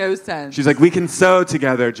 that made no sense. She's like, we can sew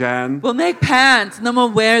together, Jen. We'll make pants, and then we'll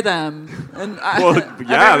wear them. And I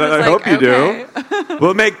hope you do.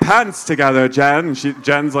 We'll make pants together, Jen. And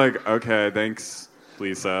Jen's like, okay, thanks,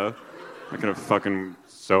 Lisa. I'm not going to fucking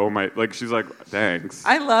sew my... Like, she's like, thanks.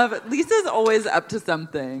 I love it. Lisa's always up to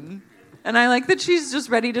something. And I like that she's just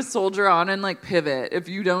ready to soldier on and, like, pivot. If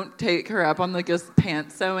you don't take her up on, like, a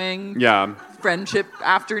pants sewing friendship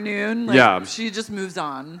afternoon, like, she just moves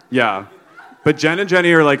on. Yeah. But Jen and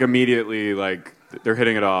Jenny are, like, immediately, like, they're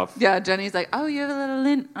hitting it off. Yeah, Jenny's like, oh, you have a little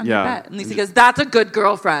lint on your butt. And Lisa goes, that's a good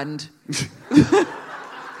girlfriend.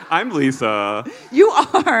 I'm Lisa. You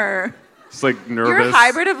are. Just, like, nervous. You're a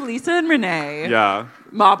hybrid of Lisa and Renee. Yeah.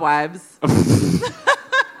 Mob wives.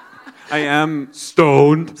 I am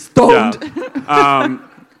stoned. Stoned. Yeah.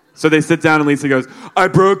 So they sit down and Lisa goes, I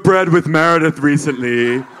broke bread with Meredith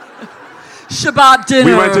recently. Shabbat dinner.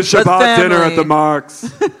 We went to Shabbat dinner at the family.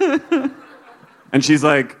 Marks. And she's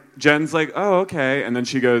like, Jen's like, oh, okay. And then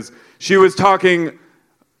she goes, she was talking,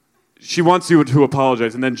 she wants you to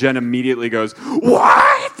apologize. And then Jen immediately goes,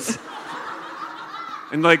 what?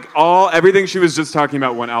 And like everything she was just talking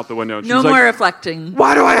about went out the window. And she No was more like, reflecting.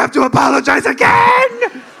 why do I have to apologize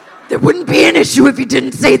again? There wouldn't be an issue if you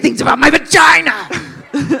didn't say things about my vagina.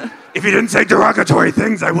 If you didn't say derogatory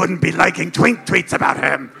things, I wouldn't be liking twink tweets about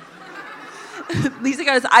him. Lisa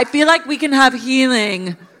goes, I feel like we can have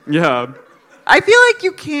healing. Yeah. I feel like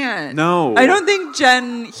you can't. No. I don't think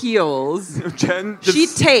Jen heals. Jen She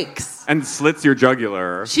takes. and slits your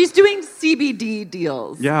jugular. She's doing CBD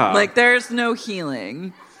deals. Yeah. Like, there's no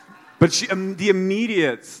healing. But she, the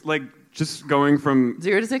immediate, like, just going from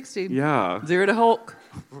 0 to 60. Yeah. 0 to Hulk.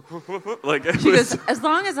 Like it She was, goes, as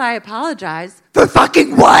long as I apologize. For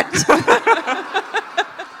fucking what?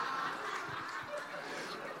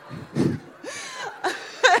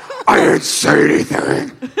 I didn't say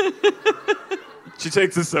anything. She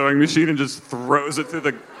takes a sewing machine and just throws it through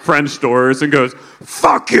the French doors and goes,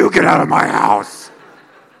 fuck you, get out of my house.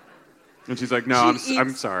 And she's like, no,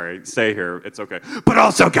 I'm sorry. Stay here. It's okay. But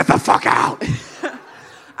also get the fuck out.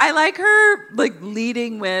 I like her, like,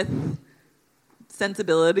 leading with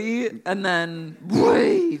sensibility and then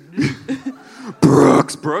wait.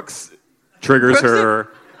 Brooks triggers her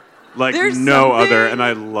like There's no other, something- and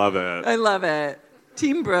I love it. I love it.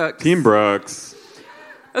 Team Brooks. Team Brooks.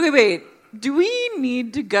 Okay, wait. Do we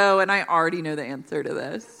need to go, and I already know the answer to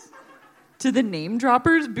this, to the Name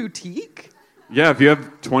Droppers Boutique? Yeah, if you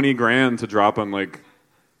have 20 grand to drop on like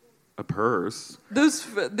a purse.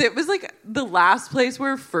 It was like the last place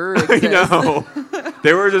where fur I exists. know.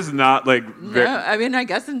 They were just not like No, I mean, I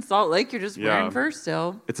guess in Salt Lake you're just Yeah. wearing fur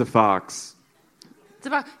still. It's a fox.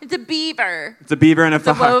 It's a beaver. It's a beaver and a It's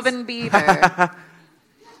a fox. woven beaver.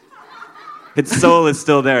 Its soul is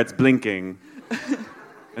still there. It's blinking.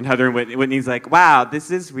 And Heather and Whitney's like, wow, this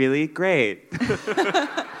is really great.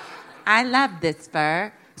 I love this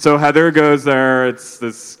fur. So Heather goes there. It's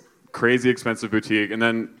this crazy expensive boutique. And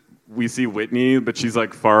then we see Whitney, but she's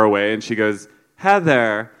like far away. And she goes,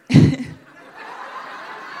 Heather.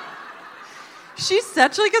 She's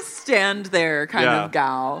such like a stand there kind Yeah. of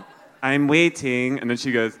gal. I'm waiting. And then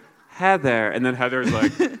she goes, Heather. And then Heather's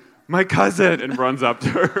like, my cousin. And runs up to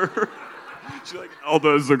her. She like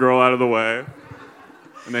elbows the girl out of the way.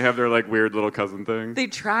 And they have their like weird little cousin thing. They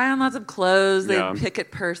try on lots of clothes, they Yeah. pick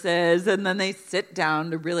at purses, and then they sit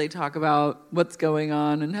down to really talk about what's going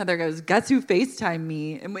on. And Heather goes, guess who FaceTimed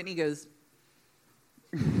me? And Whitney goes,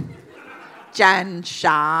 Jen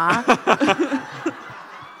Shah.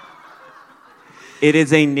 It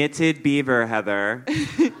is a knitted beaver, Heather.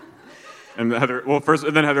 And Heather, well, first,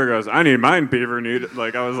 and then Heather goes, I need mine, beaver need.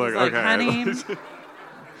 Like, I was like, Like, okay. honey.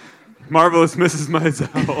 Marvelous Mrs.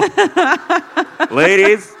 Mizell.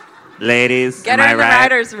 Ladies, Get am her I in the right?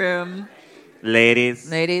 writer's room.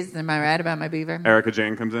 Ladies. Ladies, am I right about my beaver? Erica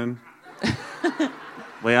Jane comes in.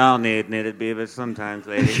 We all need knitted beavers sometimes,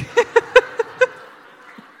 ladies.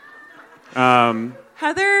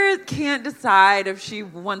 Heather can't decide if she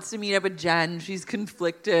wants to meet up with Jen. She's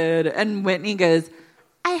conflicted. And Whitney goes,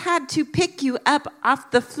 I had to pick you up off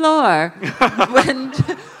the floor.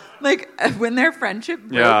 when their friendship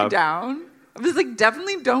broke Yeah. down. I was like,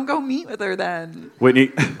 definitely don't go meet with her then.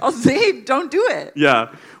 Whitney, I'll say, don't do it. yeah.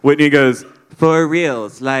 Whitney goes, for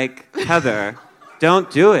reals, like, Heather, don't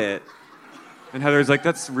do it. And Heather's like,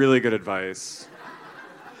 that's really good advice.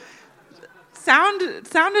 Sound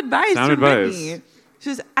advice Sound from advice. Whitney. She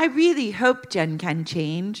says, I really hope Jen can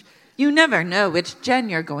change. You never know which Jen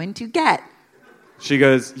you're going to get. She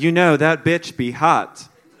goes, you know, that bitch be hot,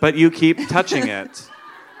 but you keep touching it.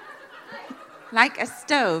 Like a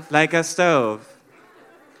stove. Like a stove.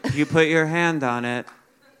 You put your hand on it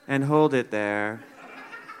and hold it there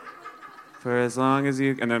for as long as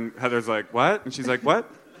you... And then Heather's like, what? And she's like, what?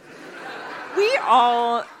 We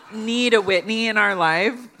all need a Whitney in our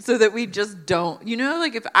life so that we just don't. You know,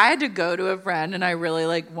 like if I had to go to a friend and I really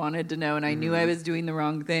like wanted to know and I knew I was doing the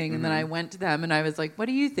wrong thing and then I went to them and I was like, what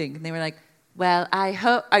do you think? And they were like, well, I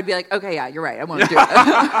hope... I'd be like, okay, yeah, you're right. I won't do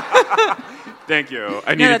it. Thank you.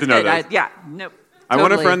 I No, needed to know good. this. Yeah, nope. I want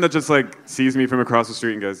a Totally. friend that just like sees me from across the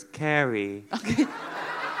street and goes, Carrie.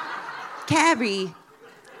 Carrie.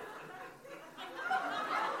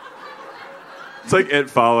 It's like It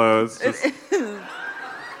Follows. Just-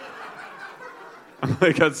 I'm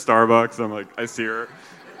like at Starbucks. I'm like, I see her.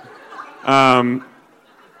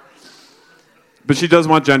 But she does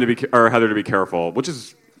want Jen to be, or Heather to be careful, which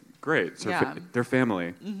is great. It's Yeah. their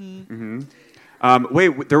family.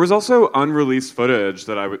 Wait, there was also unreleased footage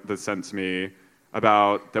that sent to me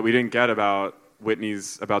that we didn't get about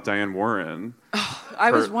about Diane Warren. I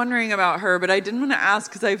was wondering about her, but I didn't want to ask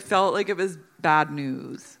because I felt like it was bad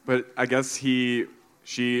news. But I guess she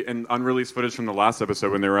in unreleased footage from the last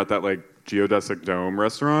episode when they were at that like geodesic dome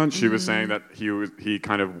restaurant, she was saying that he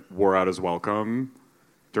kind of wore out his welcome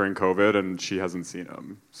during COVID, and she hasn't seen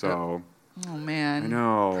him. So. Oh man. I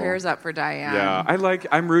know. Prayers up for Diane. Yeah,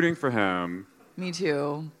 I'm rooting for him. Me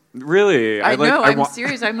too. Really? I know. I'm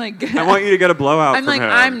serious. I'm like. I want you to get a blowout. I'm like. him.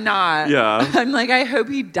 I'm not. Yeah. I'm like. I hope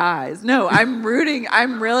he dies. No, I'm rooting.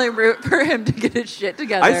 I'm really rooting for him to get his shit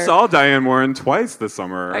together. I saw Diane Warren twice this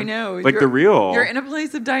summer. I know. Like the real. You're in a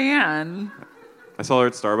place of Diane. I saw her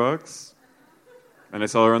at Starbucks, and I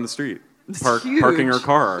saw her on the street, Huge. parking her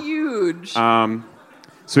car. Huge. So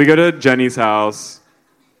we go to Jenny's house.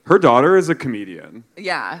 Her daughter is a comedian.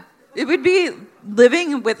 Yeah. It would be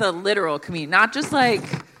living with a literal comedian, not just like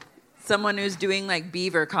someone who's doing like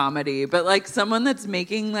beaver comedy, but like someone that's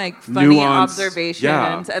making like funny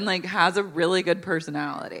observations and like has a really good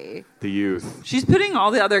personality. The youth. She's putting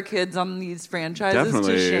all the other kids on these franchises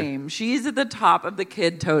to shame. She's at the top of the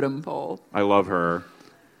kid totem pole. I love her.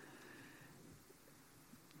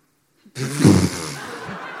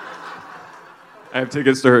 I have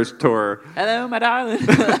tickets to her tour. Hello, my darling.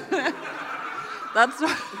 That's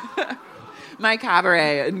my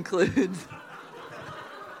cabaret includes.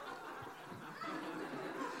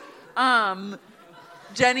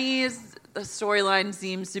 Jenny's storyline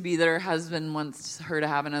seems to be that her husband wants her to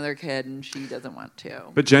have another kid and she doesn't want to.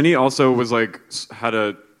 But Jenny also was like had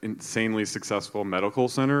a insanely successful medical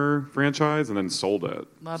center franchise and then sold it.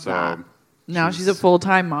 Love that. Now she's a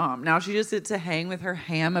full-time mom. Now she just gets to hang with her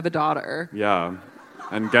ham of a daughter. Yeah.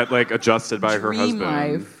 And get like adjusted by her husband.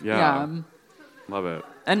 Life. Yeah. Love it.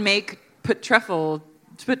 And put truffle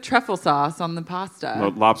sauce on the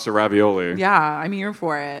pasta. Lobster ravioli. Yeah, I'm here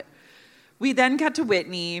for it. We then cut to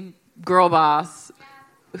Whitney, girl boss,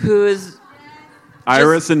 who is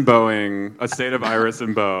Iris and Boeing, a state of Iris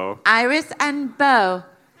and Bo. Iris and Bo.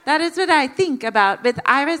 That is what I think about with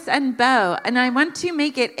Iris and Bo, and I want to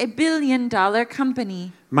make it $1 billion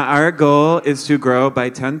company. Our goal is to grow by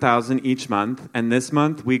 10,000 each month, and this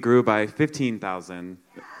month we grew by 15,000.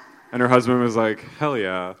 And her husband was like, hell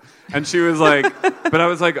yeah. And she was like, but I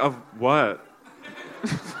was like, of what?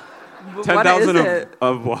 10,000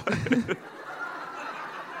 of what?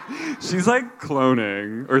 She's like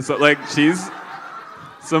cloning or so, like she's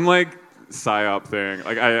some like psyop thing.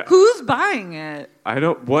 Like who's buying it? I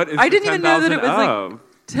don't. What is? I didn't even know that it was like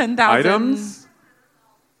 $10,000 items.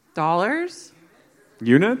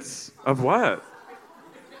 Units of what?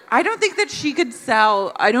 I don't think that she could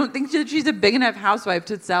sell. I don't think that she's a big enough housewife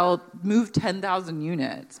to move 10,000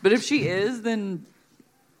 units. But if she is, then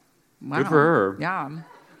wow. Good for her. Yeah.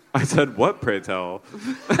 I said, what, pray tell?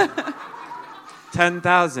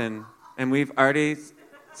 10,000, and we've already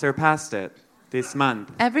surpassed it this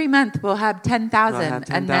month. Every month we'll have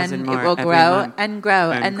 10,000, and then it will grow and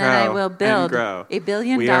grow, and then I will build $1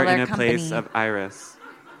 billion company. We are in a place of Iris.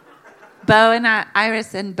 Bo and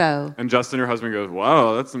Iris and Bo. And Justin, her husband, goes,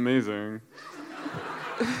 wow, that's amazing.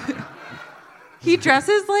 He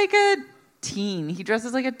dresses like a teen. He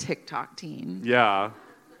dresses like a TikTok teen. Yeah.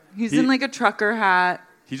 He's in like a trucker hat.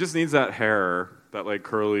 He just needs that hair, that like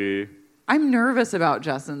curly... I'm nervous about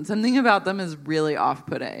Justin. Something about them is really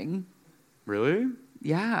off-putting. Really?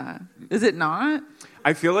 Yeah. Is it not?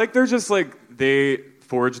 I feel like they're just like, they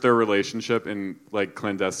forged their relationship in like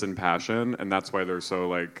clandestine passion, and that's why they're so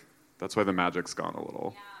like, that's why the magic's gone a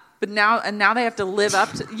little. But now they have to live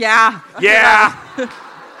up to, yeah. Yeah!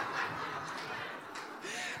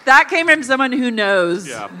 That came from someone who knows.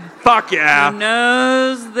 Yeah. Fuck yeah. Who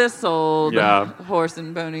knows this old yeah. horse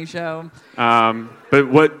and pony show. But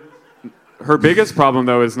what her biggest problem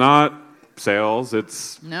though is not sales,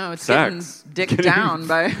 it's sex. Getting dicked down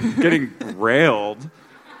by getting railed.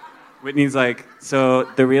 Whitney's like, so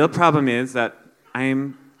the real problem is that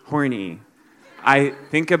I'm horny. I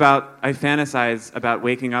fantasize about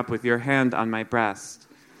waking up with your hand on my breast.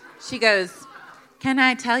 She goes, can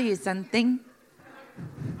I tell you something?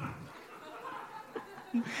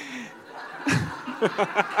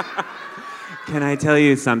 Can I tell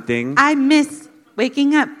you something? I miss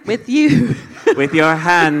waking up with you. With your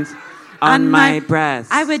hand on my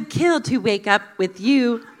breast. I would kill to wake up with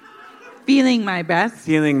you, feeling my breast.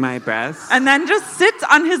 Feeling my breast. And then just sits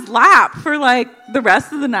on his lap for like the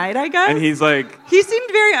rest of the night, I guess. And he's like... He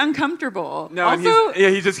seemed very uncomfortable. No, also,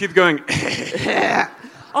 and he just keeps going...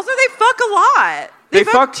 Also, they fuck a lot. They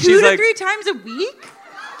fuck 2 to 3 times a week?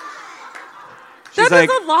 That is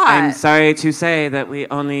a lot. I'm sorry to say that we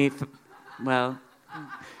only Well,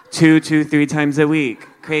 2-3 times a week.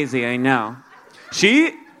 Crazy, I know.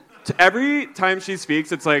 Every time she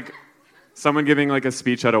speaks, it's like someone giving like a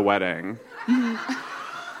speech at a wedding.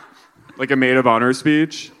 Like a maid of honor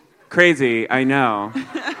speech. Crazy, I know.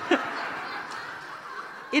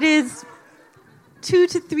 It is 2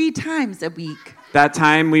 to 3 times a week. That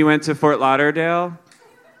time we went to Fort Lauderdale,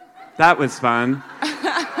 that was fun.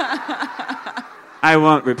 I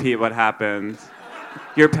won't repeat what happened.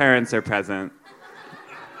 Your parents are present.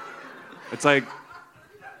 It's like,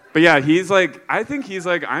 but yeah, he's like, I think he's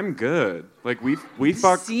like, I'm good. Like we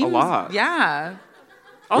fuck a lot. Yeah.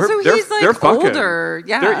 Also, They're he's like fucking. older.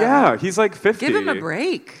 Yeah. Yeah, he's like 50. Give him a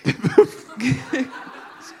break.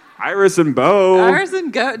 Iris and Bo. Iris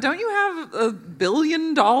and Go. Don't you have $1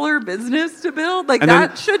 billion business to build? Like, And that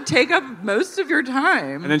then- should take up most of your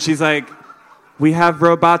time. And then she's like, we have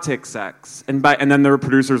robotic sex. And then the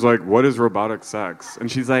producer's like, what is robotic sex?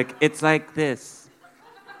 And she's like, it's like this.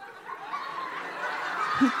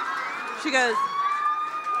 She goes,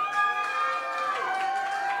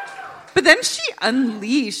 but then she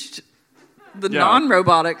unleashed the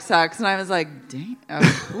non-robotic sex, and I was like, dang.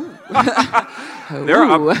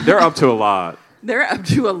 They're up to a lot. They're up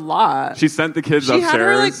to a lot. She sent the kids She upstairs.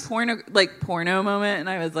 had her porno moment, and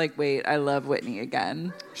I was like, wait, I love Whitney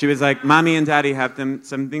again. She was like, Mommy and Daddy have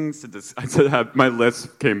some things to discuss. I said,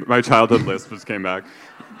 my childhood list came back.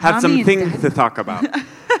 Have Mommy some and things Daddy. to talk about.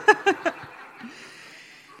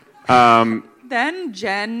 Then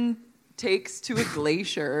Jen takes to a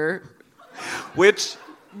glacier. Which,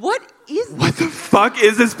 what the fuck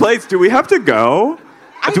is this place? Do we have to go?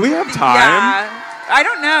 Do we have time? Yeah. I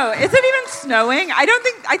don't know. Is it even snowing? I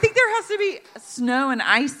think there has to be snow and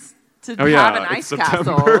ice to have an ice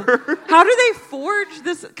castle. How do they forge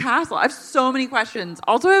this castle? I have so many questions.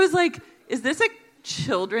 Also, I was like, is this a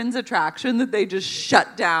children's attraction that they just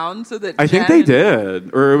shut down so that I think they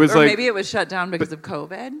did. Or it was like, maybe it was shut down because of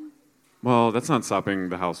COVID. Well, that's not stopping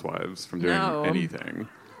the housewives from doing No. anything.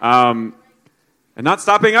 And not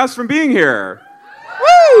stopping us from being here.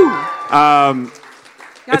 Woo!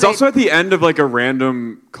 It's also at the end of like a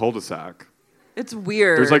random cul-de-sac. It's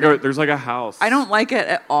weird. There's like a house. I don't like it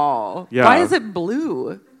at all. Yeah. Why is it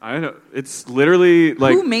blue? I don't know. It's literally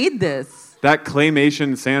like Who made this? that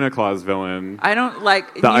claymation Santa Claus villain. I don't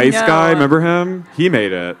like The ice guy, remember him? He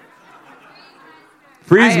made it.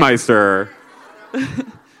 Freeze-meister.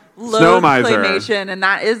 Load Snowmiser. claymation, and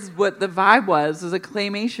that is what the vibe was a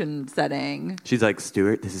claymation setting. She's like,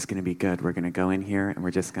 Stuart, this is going to be good. We're going to go in here, and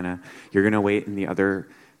you're going to wait in the other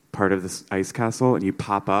part of this ice castle, and you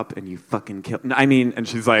pop up, and you fucking kill. And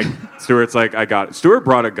she's like, Stuart's like, I got it. Stuart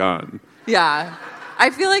brought a gun. Yeah.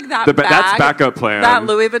 I feel like that that's backup plan. That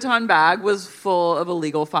Louis Vuitton bag was full of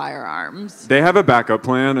illegal firearms. They have a backup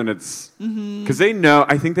plan, and it's because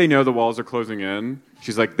I think they know the walls are closing in.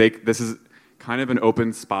 She's like, this is kind of an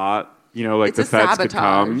open spot, like It's the a feds sabotage. could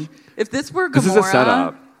come. If this were Gamora, This is a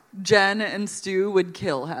setup. Jen and Stu would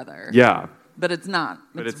kill Heather. Yeah. But it's not.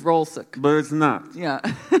 But it's Rolsick. But it's not. Yeah.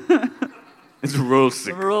 It's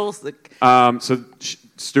Rolsick. Rolsick. So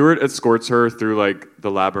Stuart escorts her through like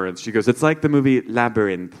the labyrinth. She goes, it's like the movie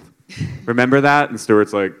Labyrinth. Remember that? And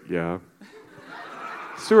Stuart's like, yeah.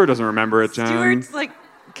 Stuart doesn't remember it, Jen. Stuart's like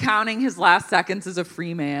counting his last seconds as a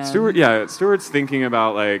free man. Stuart's thinking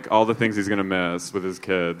about like all the things he's gonna miss with his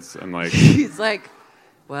kids, and like he's like,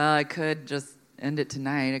 well, I could just end it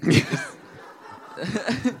tonight. I could just.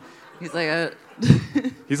 He's like,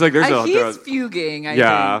 he's fuging.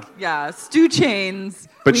 I think. Yeah, Stu Chains.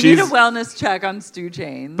 But we need a wellness check on Stu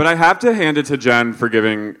Chains. But I have to hand it to Jen for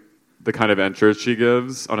giving the kind of entrance she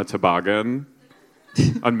gives on a toboggan,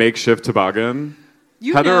 a makeshift toboggan.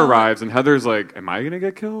 Heather arrives, and Heather's like, am I going to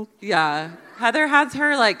get killed? Yeah. Heather has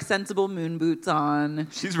her, like, sensible moon boots on.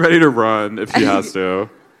 She's ready to run if she has to.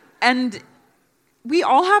 And we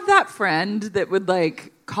all have that friend that would,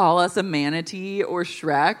 like, call us a manatee or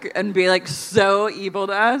Shrek and be, like, so evil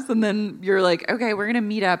to us. And then you're like, okay, we're going to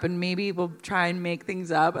meet up, and maybe we'll try and make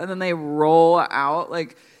things up. And then they roll out,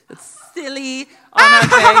 like, it's silly on a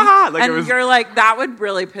thing. And you're like, that would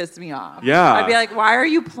really piss me off. Yeah. I'd be like, why are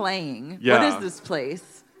you playing? Yeah. What is this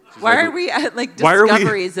place? Why are we at like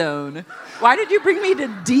Discovery Zone? Why did you bring me to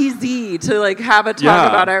DZ to like have a talk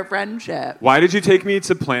about our friendship? Why did you take me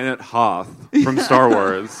to Planet Hoth from Star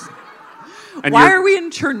Wars? And why are we in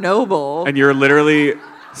Chernobyl? And you're literally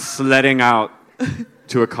sledding out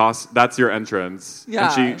to a cost. That's your entrance.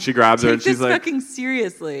 Yeah. And she grabs her and she's like, fucking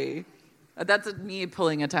seriously. That's me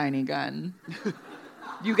pulling a tiny gun.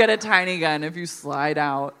 You get a tiny gun if you slide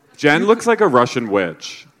out. Jen looks like a Russian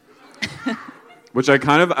witch. Which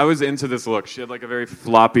I was into this look. She had like a very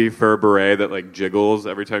floppy fur beret that like jiggles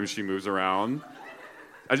every time she moves around.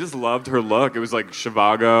 I just loved her look. It was like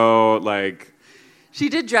Zhivago, like... She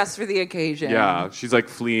did dress for the occasion. Yeah, she's like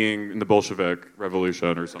fleeing in the Bolshevik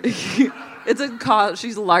Revolution or something. It's a cause.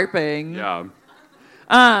 She's LARPing.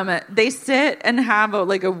 Yeah. They sit and have a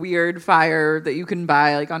weird fire that you can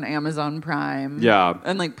buy like on Amazon Prime. Yeah.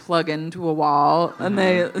 And like plug into a wall, and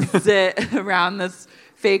they sit around this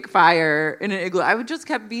fake fire in an igloo. I would just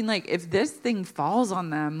kept being like, if this thing falls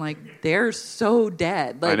on them, like they're so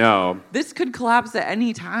dead. Like, I know. This could collapse at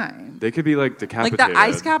any time. They could be like decapitated. Like the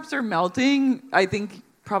ice caps are melting. I think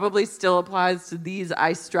probably still applies to these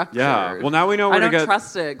ice structures. Yeah. Well, now we know where to I don't get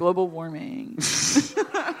trust it. Global warming.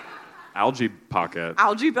 algae pocket.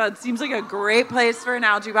 Algae bud seems like a great place for an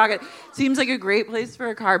algae pocket. Seems like a great place for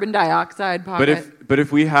a carbon dioxide pocket. But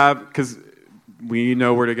if we have, because we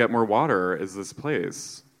know where to get more water is this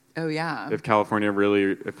place. Oh yeah. If California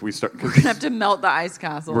really, if we start, we're gonna have to melt the ice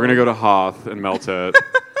castle. We're gonna go to Hoth and melt it.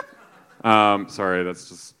 Sorry, that's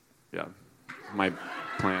just my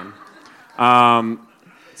plan.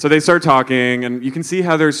 So they start talking, and you can see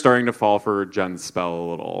Heather's starting to fall for Jen's spell a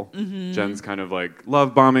little. Mm-hmm. Jen's kind of like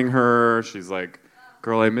love bombing her. She's like,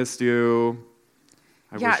 "Girl, I missed you."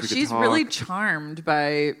 I wish we could she's talk. really charmed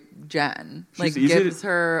by Jen. She's like gives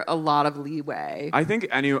her a lot of leeway. I think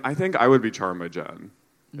I would be charmed by Jen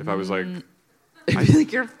if I was like. I'd be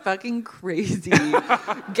like, you're fucking crazy.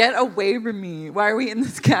 Get away from me. Why are we in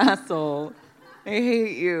this castle? I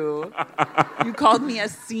hate you. You called me a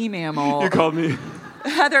sea mammal. You called me.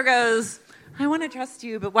 Heather goes, I want to trust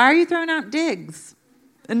you, but why are you throwing out digs?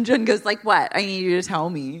 And Jen goes, like what? I need you to tell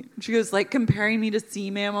me. She goes, like comparing me to sea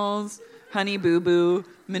mammals, honey boo-boo,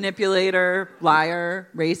 manipulator, liar,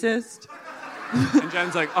 racist. And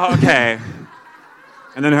Jen's like, oh, okay.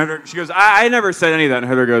 And then Heather, she goes, I never said any of that. And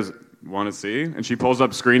Heather goes, want to see? And she pulls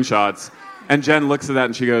up screenshots. And Jen looks at that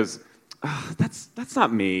and she goes, oh, that's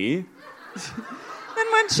not me.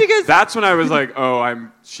 And when she goes... That's when I was like, oh,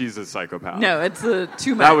 she's a psychopath. No, it's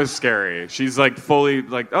too much. That was scary. She's like fully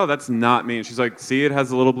like, oh, that's not me. And she's like, see, it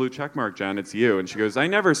has a little blue check mark, Jen. It's you. And she goes, I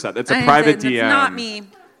never said that. It's a private DM. It's not me.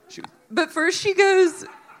 But first she goes,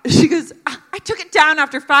 I took it down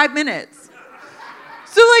after 5 minutes.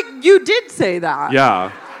 So like, you did say that.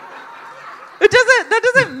 Yeah.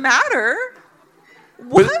 That doesn't matter.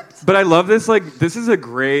 What? But I love this. Like, this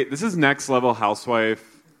is next level housewife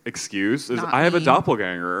excuse. I have a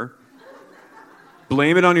doppelganger.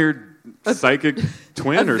 Blame it on your psychic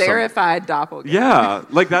twin or something. A verified doppelganger. Yeah.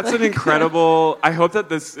 Like, that's an incredible... I hope that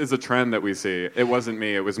this is a trend that we see. It wasn't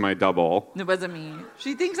me. It was my double. It wasn't me.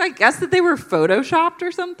 She thinks, I guess, that they were photoshopped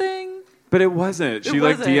or something. But it wasn't. She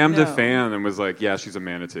DM'd a fan and was like, yeah, she's a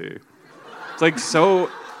manatee. It's like so...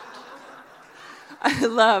 I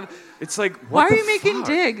love... It's like, why are you making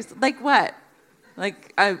digs? Like what?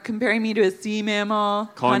 Like comparing me to a sea mammal,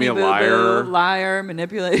 calling me a liar,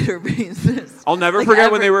 manipulator, racist. I'll never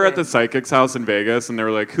forget when they were at the psychic's house in Vegas and they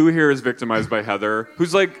were like, who here is victimized by Heather?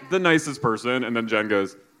 Who's like the nicest person? And then Jen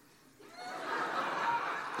goes,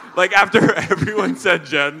 like after everyone said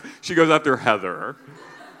Jen, she goes after Heather.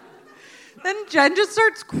 Then Jen just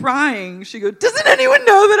starts crying. She goes, doesn't anyone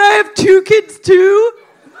know that I have 2 kids too?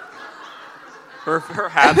 Her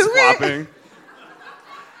hat's flopping.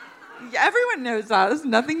 Everyone knows that. It has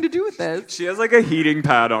nothing to do with this. She has like a heating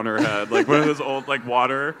pad on her head, like one of those old like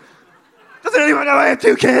water. Doesn't anyone know I have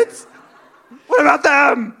 2 kids? What about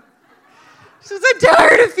them? She was, I'm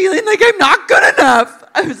tired of feeling like I'm not good enough.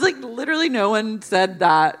 I was like, literally no one said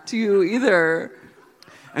that to you either.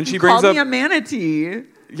 And she brings up... me a manatee.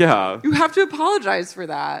 Yeah. You have to apologize for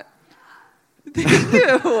that. Thank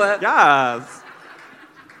you. Yes.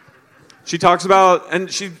 She talks about,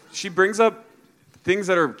 and she brings up things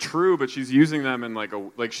that are true, but she's using them in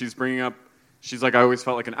she's bringing up, she's like, I always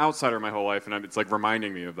felt like an outsider my whole life, and it's like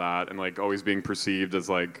reminding me of that, and like always being perceived as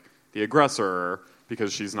like the aggressor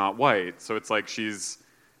because she's not white. So it's like she's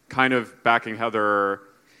kind of backing Heather.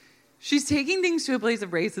 She's taking things to a place of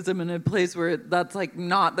racism in a place where that's like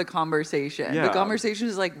not the conversation. Yeah. The conversation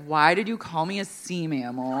is like, why did you call me a sea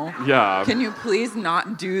mammal? Yeah. Can you please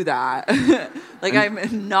not do that?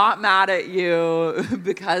 I'm not mad at you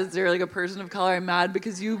because you're like a person of color. I'm mad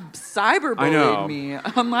because you cyberbullied me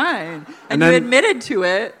online. And you admitted to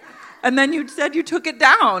it. And then you said you took it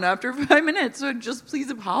down after 5 minutes. So just please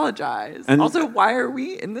apologize. And also, why are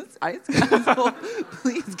we in this ice castle?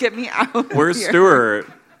 Please get me out. Where's here. Stuart?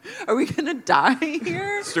 Are we gonna die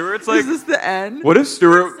here? Stuart's like, is this the end? What if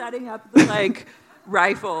Stuart setting up the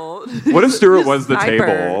rifle? What if Stuart was the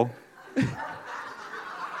table?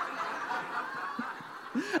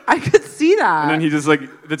 I could see that. And then he just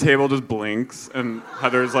like, the table just blinks and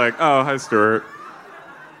Heather's like, oh, hi, Stuart.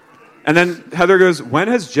 And then Heather goes, when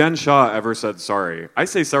has Jen Shaw ever said sorry? I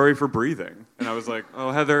say sorry for breathing. And I was like,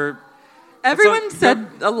 oh, Heather. Everyone said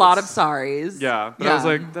a lot of sorries. Yeah. But I was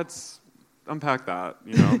like, unpack that,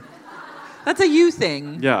 you know? That's a you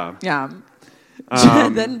thing. Yeah. Yeah.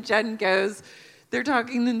 Then Jen goes, they're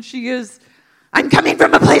talking, and she goes, I'm coming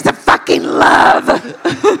from a place of fucking love.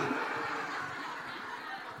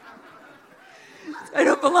 I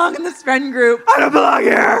don't belong in this friend group. I don't belong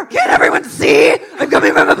here. Can't everyone see? I'm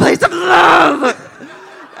coming from a place of love.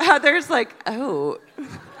 Heather's like, oh.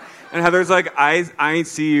 And Heather's like, I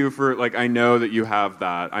see you for, like, I know that you have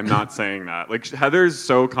that. I'm not saying that. Like, Heather's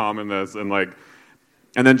so calm in this, and like,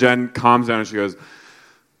 and then Jen calms down and she goes,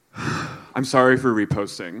 I'm sorry for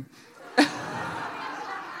reposting.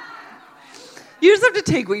 You just have to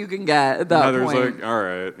take what you can get at that Heather's point. Heather's like, all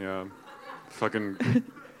right, yeah. Fucking.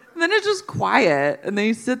 And then it's just quiet, and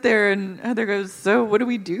they sit there, and Heather goes, so what do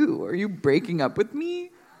we do? Are you breaking up with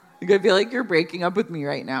me? Like, I feel like you're breaking up with me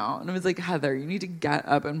right now. And I was like, Heather, you need to get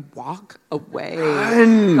up and walk away.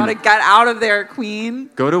 Gotta get out of there, queen.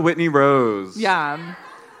 Go to Whitney Rose. Yeah.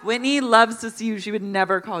 Whitney loves to see you. She would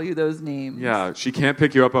never call you those names. Yeah, she can't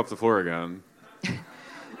pick you up off the floor again.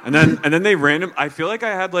 And then they I feel like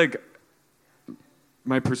I had like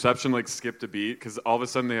my perception like skipped a beat because all of a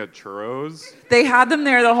sudden they had churros. They had them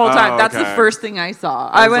there the whole time. That's the first thing I saw.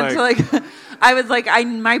 I was like,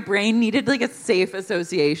 my brain needed like a safe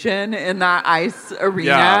association in that ice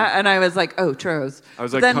arena, and I was like, oh, churros. I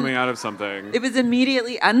was like coming out of something. It was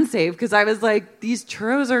immediately unsafe because I was like, these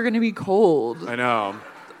churros are going to be cold. I know.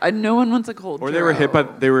 No one wants a cold. Or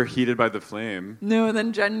churro. they were heated by the flame. No, and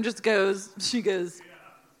then Jen just goes. She goes.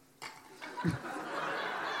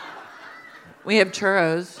 We have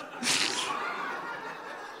churros.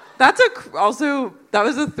 That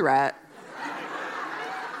was a threat.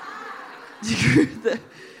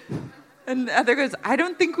 And Heather goes, I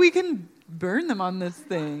don't think we can burn them on this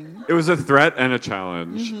thing. It was a threat and a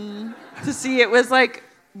challenge. Mm-hmm. To see, it was like,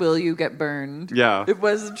 will you get burned? Yeah. It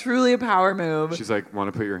was truly a power move. She's like,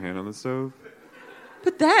 want to put your hand on the stove?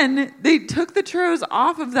 But then they took the churros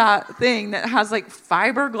off of that thing that has like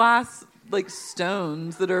fiberglass like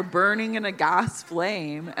stones that are burning in a gas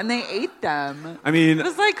flame, and they ate them. I mean, it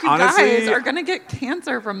was like, you honestly, guys are gonna get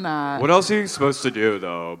cancer from that. What else are you supposed to do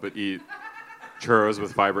though but eat churros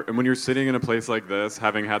with fiber? And when you're sitting in a place like this,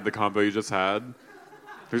 having had the combo you just had,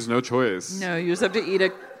 there's no choice. No, you just have to eat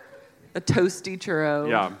a toasty churro.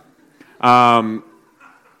 Yeah.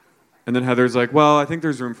 And then Heather's like, well, I think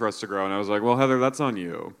there's room for us to grow. And I was like, well, Heather, that's on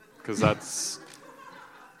you, because that's.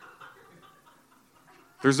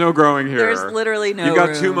 There's no growing here. There's literally no You've got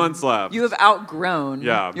room. 2 months left. You have outgrown.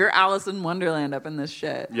 Yeah. You're Alice in Wonderland up in this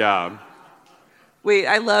shit. Yeah. Wait,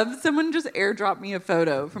 I love someone just airdropped me a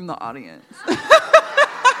photo from the audience.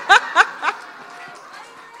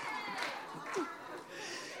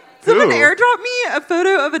 Someone airdropped me a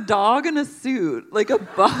photo of a dog in a suit, like a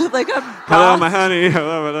boss. Hello, my honey.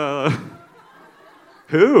 Hello.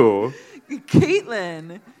 Who?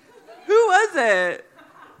 Caitlin. Who was it?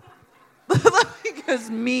 It goes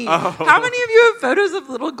me. Oh. How many of you have photos of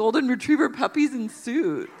little golden retriever puppies in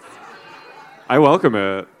suits? I welcome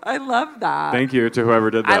it. I love that. Thank you to whoever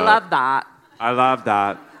did that. I love that. I love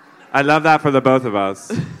that. I love that for the both of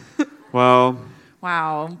us. Well.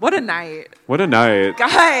 Wow. What a night. What a night.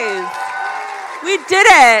 Guys, we did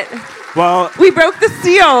it. Well. We broke the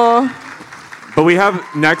seal. But we have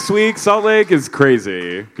next week, Salt Lake is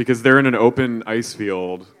crazy because they're in an open ice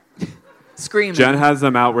field. Screaming. Jen has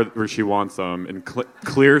them out where she wants them in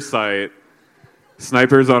clear sight,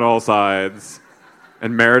 snipers on all sides,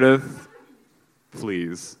 and Meredith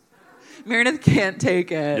flees. Meredith can't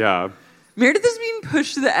take it. Yeah. Meredith is being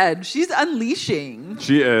pushed to the edge. She's unleashing.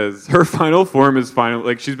 She is. Her final form is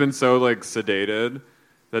like she's been so like sedated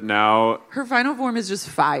that now her final form is just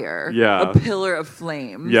fire. Yeah. A pillar of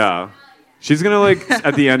flames. Yeah. She's gonna like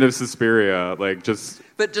at the end of Suspiria, like just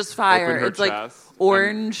fire. Open her it's chest like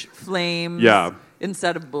orange flames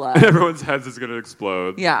instead of blood. And everyone's heads is gonna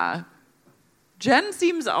explode. Yeah. Jen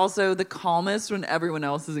seems also the calmest when everyone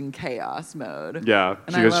else is in chaos mode. Yeah.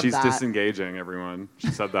 And She goes, love she's that. disengaging everyone. She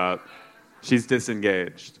said that. She's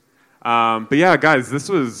disengaged. But yeah, guys, this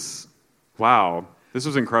was wow. This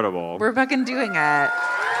was incredible. We're fucking doing it.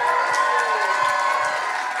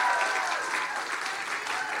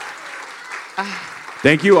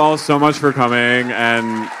 Thank you all so much for coming,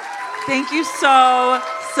 and thank you so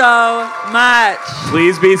much.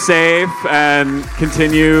 Please be safe and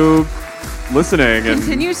continue listening.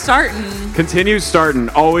 Continue starting. Continue starting.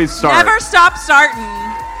 Always start. Never stop starting.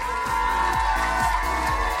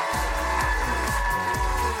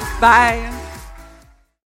 Bye.